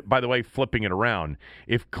 And, by the way, flipping it around,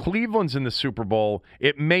 if Cleveland's in the Super Bowl,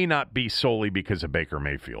 it may not be solely because of Baker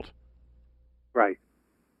Mayfield. Right.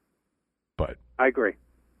 But I agree.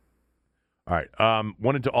 All right.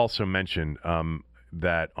 Wanted to also mention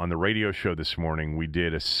that on the radio show this morning, we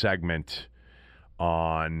did a segment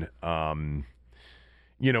on,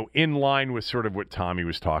 in line with sort of what Tommy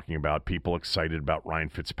was talking about, people excited about Ryan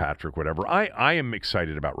Fitzpatrick, whatever. I am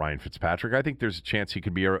excited about Ryan Fitzpatrick. I think there's a chance he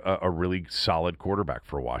could be a really solid quarterback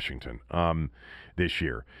for Washington this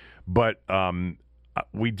year. But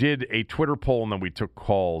we did a Twitter poll, and then we took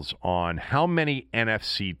calls on how many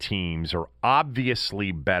NFC teams are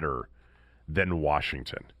obviously better than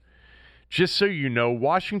Washington. Just so you know,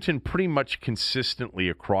 Washington pretty much consistently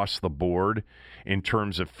across the board in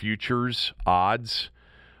terms of futures odds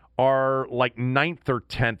are like 9th or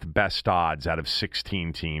 10th best odds out of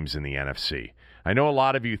 16 teams in the NFC. I know a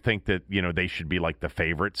lot of you think that, they should be like the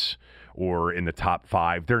favorites or in the top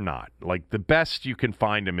 5. They're not. Like, the best you can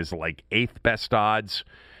find them is like 8th best odds.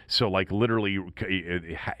 So, like, literally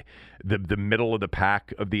the middle of the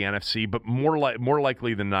pack of the NFC. But more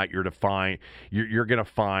likely than not, you're going to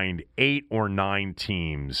find 8 or 9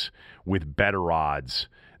 teams with better odds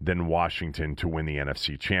than Washington to win the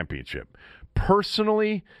NFC Championship.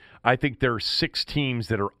 Personally, I think there are 6 teams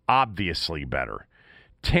that are obviously better.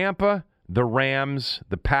 Tampa, the Rams,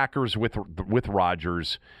 the Packers with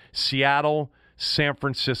Rodgers, Seattle, San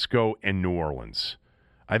Francisco, and New Orleans.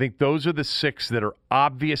 I think those are the 6 that are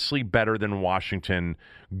obviously better than Washington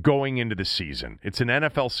going into the season. It's an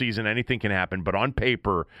NFL season. Anything can happen. But on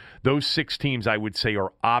paper, those 6 teams, I would say,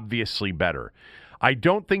 are obviously better. I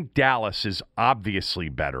don't think Dallas is obviously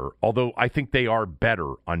better, although I think they are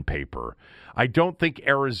better on paper. I don't think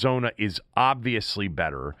Arizona is obviously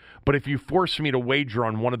better, but if you force me to wager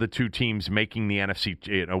on one of the 2 teams making the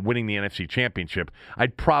winning the NFC Championship,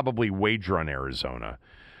 I'd probably wager on Arizona.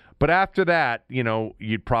 But after that,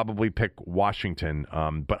 you'd probably pick Washington.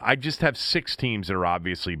 But I just have 6 teams that are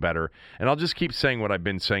obviously better. And I'll just keep saying what I've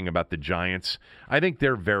been saying about the Giants. I think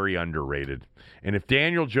they're very underrated. And if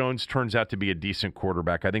Daniel Jones turns out to be a decent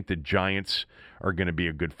quarterback, I think the Giants are going to be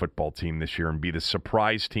a good football team this year and be the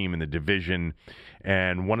surprise team in the division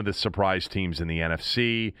and one of the surprise teams in the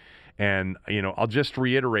NFC. And, I'll just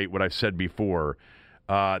reiterate what I've said before.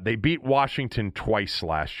 They beat Washington twice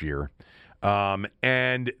last year.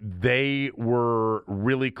 And they were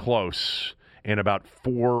really close in about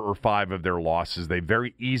 4 or 5 of their losses. They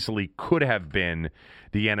very easily could have been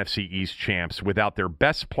the NFC East champs without their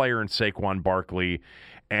best player in Saquon Barkley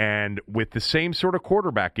and with the same sort of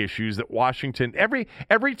quarterback issues that Washington,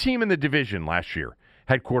 every team in the division last year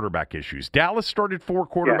had quarterback issues. Dallas started 4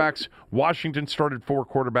 quarterbacks. Yeah. Washington started 4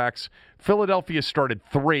 quarterbacks. Philadelphia started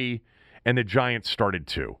 3, and the Giants started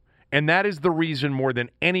 2. And that is the reason more than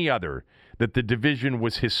any other that the division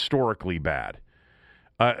was historically bad.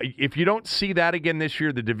 If you don't see that again this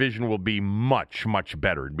year, the division will be much, much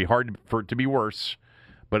better. It'd be hard for it to be worse,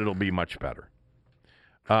 but it'll be much better.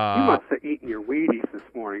 You must have eaten your Wheaties this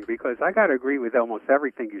morning because I got to agree with almost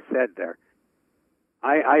everything you said there.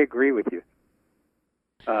 I agree with you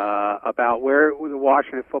about where the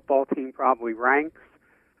Washington football team probably ranks,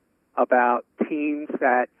 about teams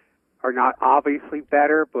that are not obviously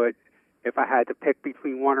better, but if I had to pick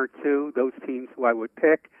between 1 or 2, those teams who I would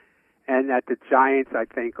pick, and that the Giants, I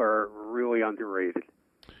think, are really underrated.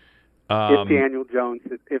 If Daniel Jones,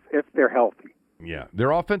 if they're healthy. Yeah,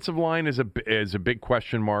 their offensive line is a big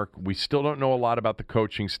question mark. We still don't know a lot about the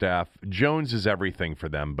coaching staff. Jones is everything for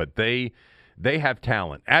them, but they have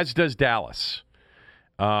talent, as does Dallas.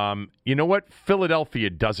 You know what? Philadelphia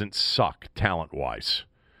doesn't suck talent-wise.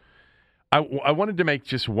 I wanted to make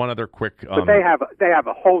just one other quick. But they have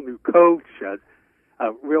a whole new coach,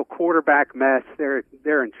 a real quarterback mess.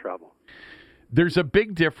 They're in trouble. There's a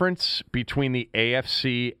big difference between the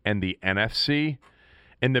AFC and the NFC,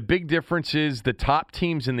 and the big difference is the top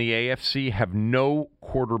teams in the AFC have no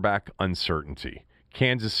quarterback uncertainty.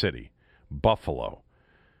 Kansas City, Buffalo,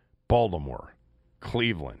 Baltimore,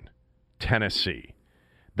 Cleveland, Tennessee.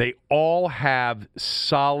 They all have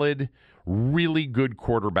solid, really good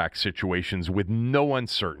quarterback situations with no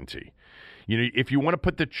uncertainty. If you want to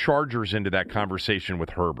put the Chargers into that conversation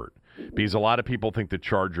with Herbert, because a lot of people think the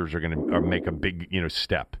Chargers are going to make a big,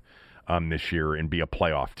 step this year and be a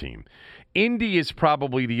playoff team. Indy is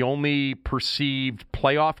probably the only perceived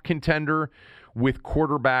playoff contender with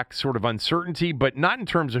quarterback sort of uncertainty, but not in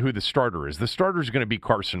terms of who the starter is. The starter is going to be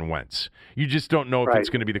Carson Wentz. You just don't know if it's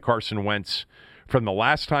going to be the Carson Wentz from the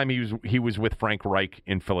last time he was with Frank Reich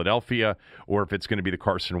in Philadelphia, or if it's going to be the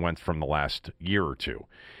Carson Wentz from the last year or two.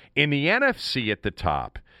 In the NFC at the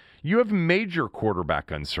top, you have major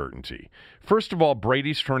quarterback uncertainty. First of all,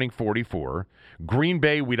 Brady's turning 44. Green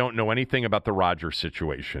Bay, we don't know anything about the Rodgers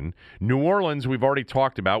situation. New Orleans, we've already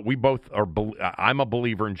talked about. We both are. I'm a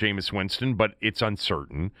believer in Jameis Winston, but it's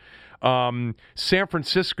uncertain. San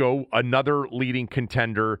Francisco, another leading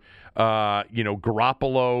contender,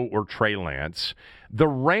 Garoppolo or Trey Lance. The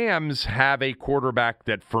Rams have a quarterback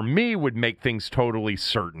that, for me, would make things totally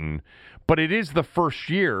certain, but it is the first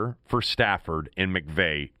year for Stafford and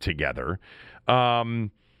McVay together. Obviously,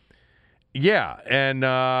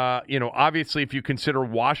 if you consider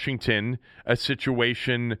Washington a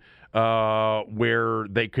situation where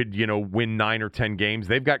they could, win 9 or 10 games,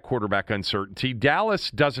 they've got quarterback uncertainty. Dallas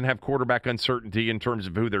doesn't have quarterback uncertainty in terms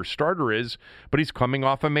of who their starter is, but he's coming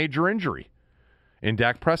off a major injury in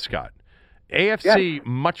Dak Prescott. AFC, yes.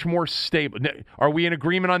 Much more stable. Are we in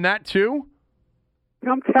agreement on that, too?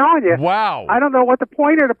 I'm telling you. Wow. I don't know what the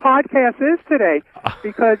point of the podcast is today,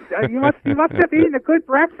 because you must have eaten a good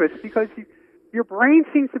breakfast, because your brain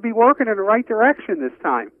seems to be working in the right direction this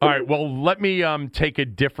time. All right, well, let me take a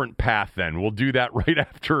different path then. We'll do that right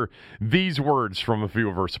after these words from a few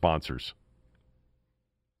of our sponsors.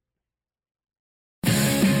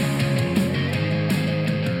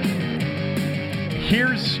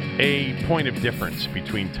 Here's a point of difference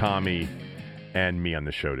between Tommy and me on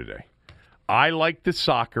the show today. I like the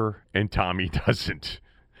soccer, and Tommy doesn't.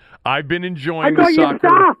 I've been enjoying the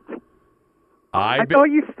soccer. I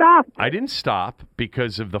thought you stopped. I didn't stop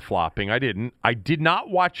because of the flopping. I didn't. I did not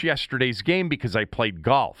watch yesterday's game because I played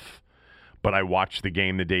golf. But I watched the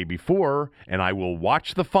game the day before, and I will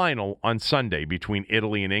watch the final on Sunday between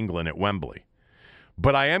Italy and England at Wembley.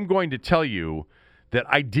 But I am going to tell you that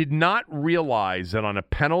I did not realize that on a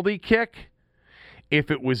penalty kick, if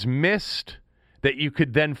it was missed, that you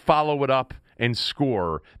could then follow it up and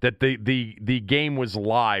score, that the game was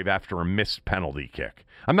live after a missed penalty kick.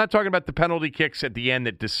 I'm not talking about the penalty kicks at the end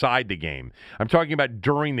that decide the game. I'm talking about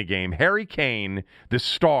during the game. Harry Kane, the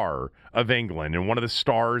star of England and one of the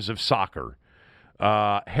stars of soccer,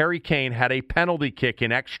 Harry Kane had a penalty kick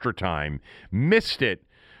in extra time, missed it,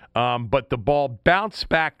 but the ball bounced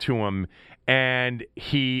back to him, and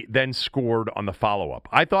he then scored on the follow-up.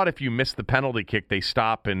 I thought if you missed the penalty kick, they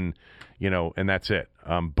stop and that's it.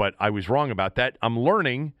 But I was wrong about that. I'm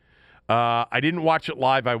learning. I didn't watch it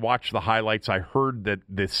live. I watched the highlights. I heard that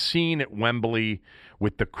the scene at Wembley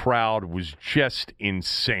with the crowd was just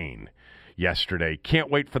insane yesterday.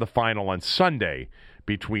 Can't wait for the final on Sunday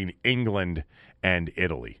between England and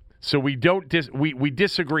Italy. So we don't we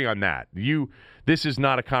disagree on that. This is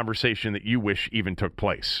not a conversation that you wish even took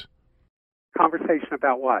place. Conversation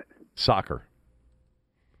about what? Soccer.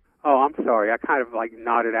 Oh, I'm sorry. I kind of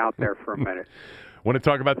nodded out there for a minute. Want to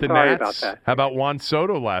talk about the Sorry Nats? about that. How about Juan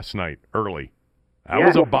Soto last night, early? That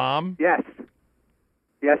was a bomb. Yes.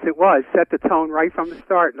 Yes, it was. Set the tone right from the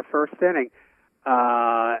start in the first inning.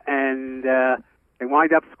 And they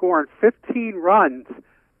wind up scoring 15 runs,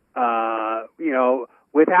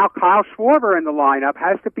 without Kyle Schwarber in the lineup.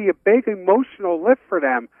 Has to be a big emotional lift for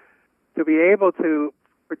them to be able to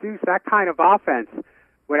produce that kind of offense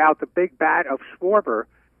without the big bat of Schwarber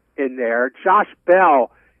in there. Josh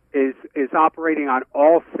Bell is operating on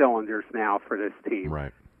all cylinders now for this team.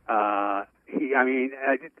 Right.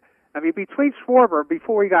 Between Schwarber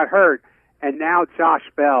before he got hurt and now Josh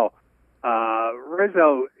Bell,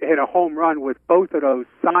 Rizzo hit a home run with both of those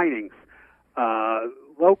signings,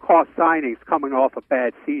 low-cost signings coming off of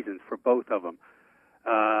bad seasons for both of them.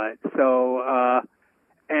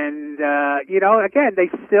 Again,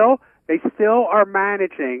 they still are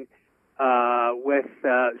managing with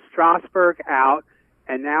Strasburg out,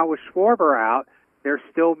 and now with Schwarber out, they're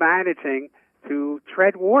still managing to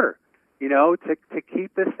tread water, to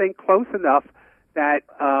keep this thing close enough that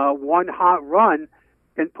one hot run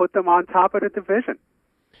can put them on top of the division.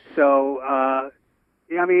 So,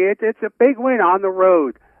 it's a big win on the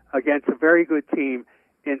road against a very good team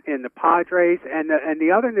in the Padres. And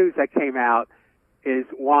the other news that came out is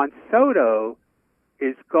Juan Soto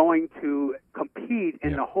is going to compete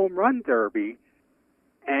in the home run derby,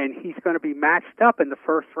 and he's going to be matched up in the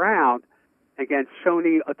first round against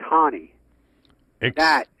Shohei Ohtani.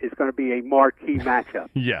 That is going to be a marquee matchup.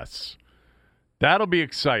 Yes. That'll be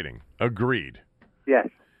exciting. Agreed. Yes.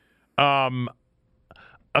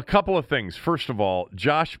 A couple of things. First of all,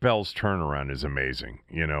 Josh Bell's turnaround is amazing.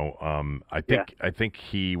 I think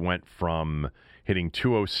he went from hitting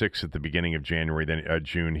 206 at the beginning of January, then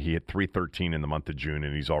June. He hit 313 in the month of June,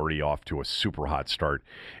 and he's already off to a super hot start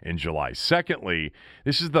in July. Secondly,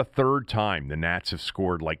 this is the third time the Nats have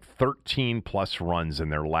scored 13-plus runs in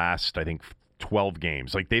their last, 12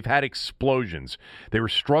 games. They've had explosions. They were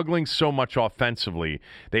struggling so much offensively.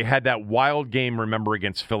 They had that wild game, remember,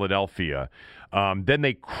 against Philadelphia. Then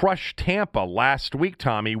they crushed Tampa last week,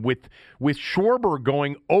 Tommy, with Schwarber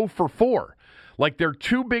going 0 for 4. Their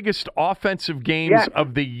two biggest offensive games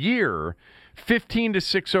of the year,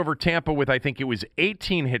 15-6 over Tampa with, I think it was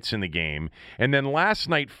 18 hits in the game. And then last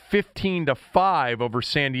night, 15-5 over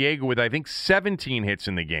San Diego with, I think, 17 hits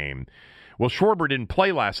in the game. Well, Schwarber didn't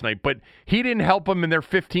play last night, but he didn't help them in their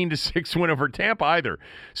 15-6 win over Tampa either.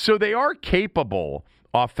 So they are capable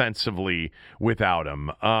offensively without him.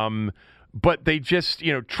 But they just,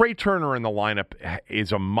 Trey Turner in the lineup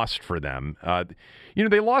is a must for them.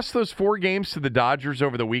 They lost those 4 games to the Dodgers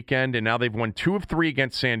over the weekend, and now they've won 2 of 3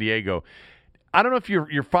 against San Diego. I don't know if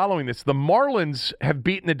you're following this. The Marlins have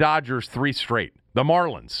beaten the Dodgers 3 straight. The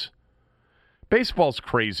Marlins. Baseball's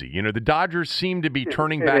crazy. The Dodgers seem to be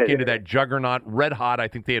turning back into that juggernaut, red hot. I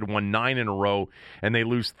think they had won 9 in a row, and they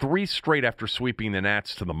lose 3 straight after sweeping the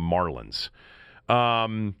Nats to the Marlins.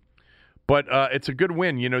 But it's a good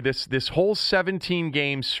win. This whole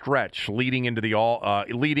 17-game stretch leading into the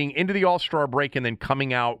All-Star break and then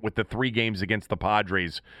coming out with the 3 games against the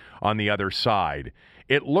Padres on the other side.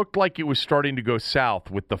 It looked like it was starting to go south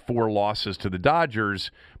with the 4 losses to the Dodgers,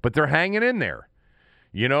 but they're hanging in there.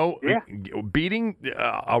 Beating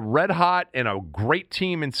a red-hot and a great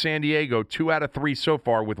team in San Diego, 2 out of 3 so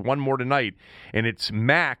far with 1 more tonight, and it's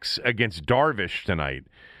Max against Darvish tonight.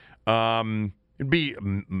 It'd be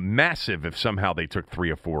massive if somehow they took 3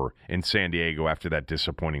 or 4 in San Diego after that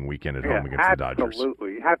disappointing weekend at home against the Dodgers.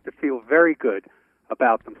 Absolutely. You have to feel very good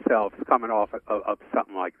about themselves coming off of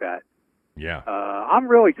something like that. Yeah. I'm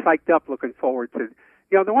really psyched up looking forward to,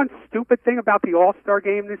 the one stupid thing about the All-Star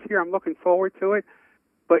game this year, I'm looking forward to it,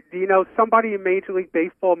 but, somebody in Major League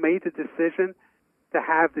Baseball made the decision to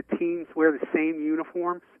have the teams wear the same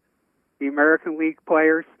uniforms. The American League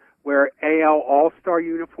players wear AL All-Star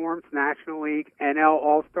uniforms, National League, NL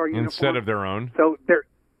All-Star uniforms. Instead of their own? So they're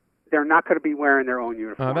not going to be wearing their own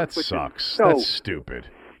uniforms. Oh, that sucks. That's stupid.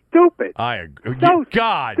 Stupid. I agree. So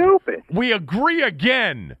God. stupid. We agree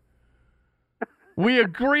again. We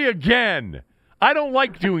agree again. I don't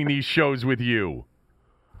like doing these shows with you.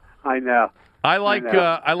 I know. I like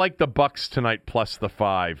the Bucks tonight plus the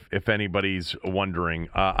 5, if anybody's wondering.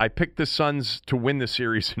 I picked the Suns to win the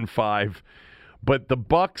series in 5, but the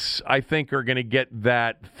Bucks, I think, are going to get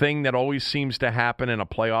that thing that always seems to happen in a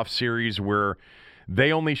playoff series where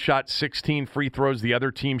they only shot 16 free throws, the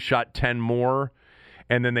other team shot 10 more,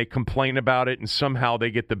 and then they complain about it, and somehow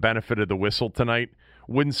they get the benefit of the whistle tonight.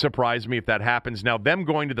 Wouldn't surprise me if that happens. Now, them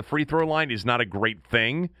going to the free throw line is not a great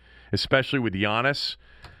thing, especially with Giannis.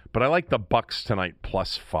 But I like the Bucks tonight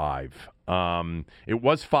plus 5. It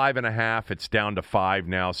was 5.5. It's down to 5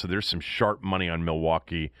 now, so there's some sharp money on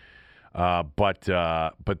Milwaukee. But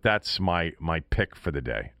that's my pick for the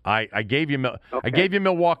day. I gave you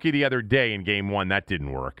Milwaukee the other day in Game 1. That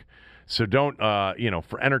didn't work. So don't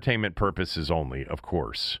for entertainment purposes only, of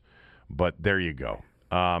course. But there you go.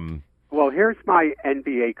 Well, here's my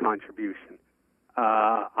NBA contribution.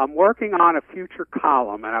 I'm working on a future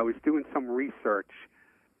column, and I was doing some research.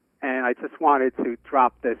 And I just wanted to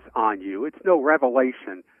drop this on you. It's no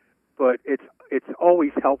revelation, but it's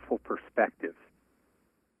always helpful perspective.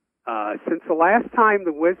 Since the last time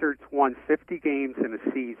the Wizards won 50 games in a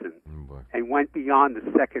season and went beyond the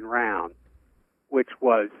second round, which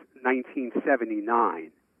was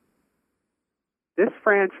 1979, this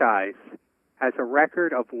franchise has a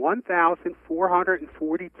record of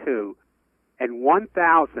 1,442 and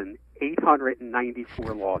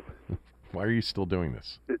 1,894 losses. Why are you still doing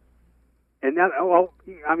this? And that,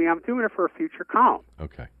 I'm doing it for a future column.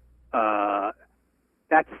 Okay.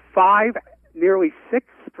 That's nearly 6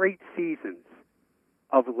 straight seasons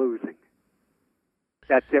of losing.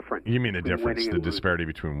 That difference. You mean the difference, the disparity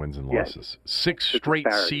between wins and losses? Yes. 6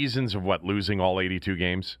 straight seasons of what, losing all 82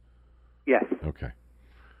 games? Yes. Okay.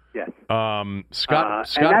 Yes.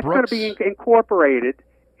 Scott and that's Brooks. going to be incorporated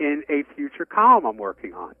in a future column I'm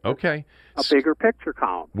working on. Okay. A bigger picture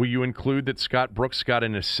column. Will you include that Scott Brooks got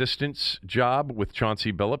an assistant's job with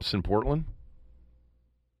Chauncey Billups in Portland?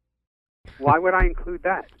 Why would I include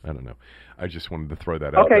that? I don't know. I just wanted to throw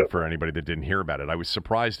that out there for anybody that didn't hear about it. I was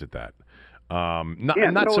surprised at that. I'm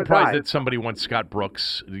not surprised that somebody wants Scott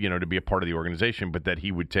Brooks, to be a part of the organization, but that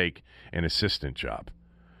he would take an assistant job.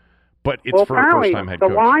 But it's for a first-time head coach.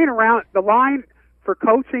 The line for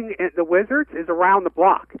coaching the Wizards is around the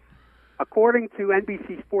block. According to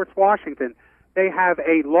NBC Sports Washington, they have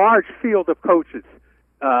a large field of coaches,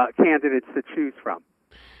 candidates to choose from.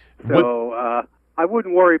 So I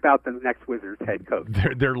wouldn't worry about the next Wizards head coach.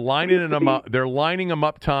 They're lining them up. They're lining them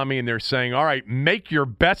up, Tommy, and they're saying, "All right, make your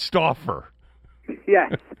best offer."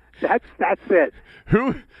 Yes, that's it.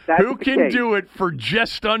 Who can do it for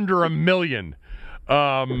just under $1 million?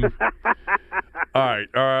 All right,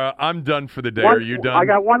 I'm done for the day. Are you done? I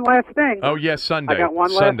got one last thing. Oh, yes, Sunday. I got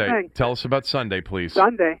one last thing. Tell us about Sunday, please.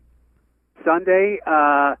 Sunday,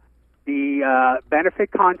 the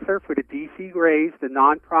benefit concert for the DC Rays, the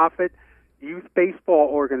nonprofit youth baseball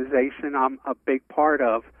organization I'm a big part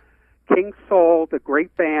of. King Soul, the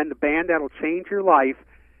great band, the band that'll change your life,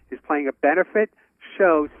 is playing a benefit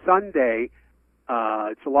show Sunday,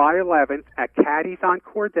 July 11th at Caddy's on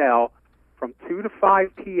Cordell from 2 to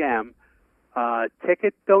 5 p.m.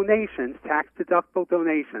 Ticket donations, tax-deductible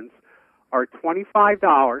donations, are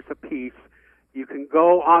 $25 a piece. You can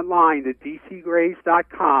go online to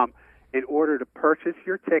dcgrays.com in order to purchase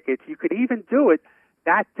your tickets. You could even do it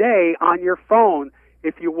that day on your phone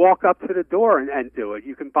if you walk up to the door and do it.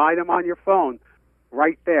 You can buy them on your phone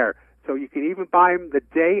right there. So you can even buy them the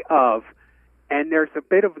day of. And there's a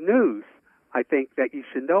bit of news, I think, that you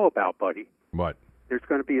should know about, buddy. What? There's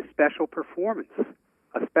going to be a special performance,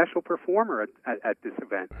 a special performer at this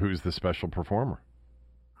event. Who's the special performer?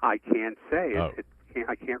 I can't say.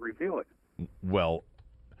 I can't reveal it. Well,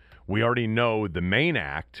 we already know the main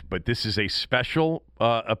act, but this is a special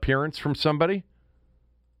appearance from somebody?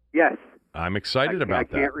 Yes. I'm excited about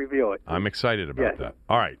that. I can't reveal it. I'm excited about that.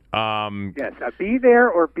 All right. Yes. Be there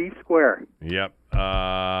or be square. Yep.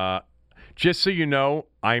 Just so you know,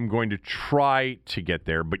 I'm going to try to get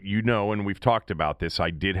there, but and we've talked about this, I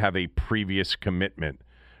did have a previous commitment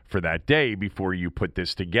for that day before you put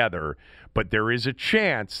this together, but there is a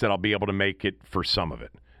chance that I'll be able to make it for some of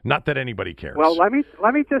it. Not that anybody cares. Well, let me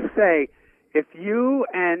just say, if you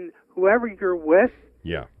and whoever you're with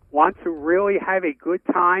want to really have a good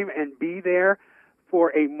time and be there for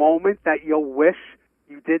a moment that you'll wish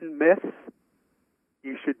you didn't miss,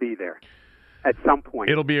 you should be there at some point.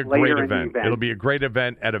 It'll be a great event. It'll be a great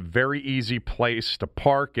event at a very easy place to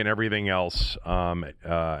park and everything else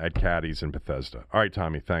at Caddy's in Bethesda. All right,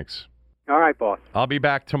 Tommy, thanks. All right, boss. I'll be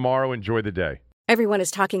back tomorrow. Enjoy the day. Everyone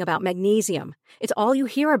is talking about magnesium. It's all you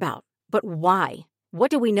hear about. But why?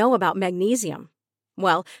 What do we know about magnesium?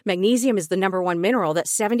 Well, magnesium is the number one mineral that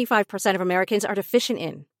 75% of Americans are deficient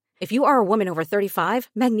in. If you are a woman over 35,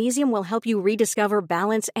 magnesium will help you rediscover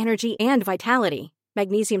balance, energy, and vitality.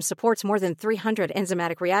 Magnesium supports more than 300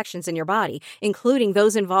 enzymatic reactions in your body, including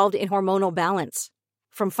those involved in hormonal balance.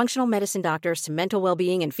 From functional medicine doctors to mental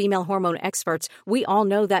well-being and female hormone experts, we all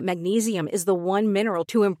know that magnesium is the one mineral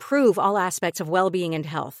to improve all aspects of well-being and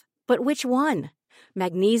health. But which one?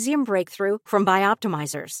 Magnesium Breakthrough from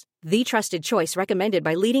Bioptimizers, the trusted choice recommended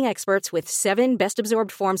by leading experts with 7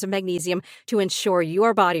 best-absorbed forms of magnesium to ensure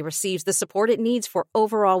your body receives the support it needs for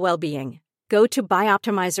overall well-being. Go to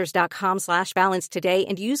bioptimizers.com/balance today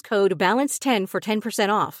and use code BALANCE10 for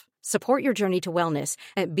 10% off. Support your journey to wellness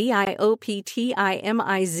at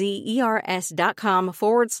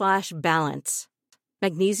bioptimizers.com/balance.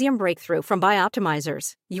 Magnesium Breakthrough from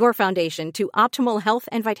Bioptimizers, your foundation to optimal health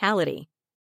and vitality.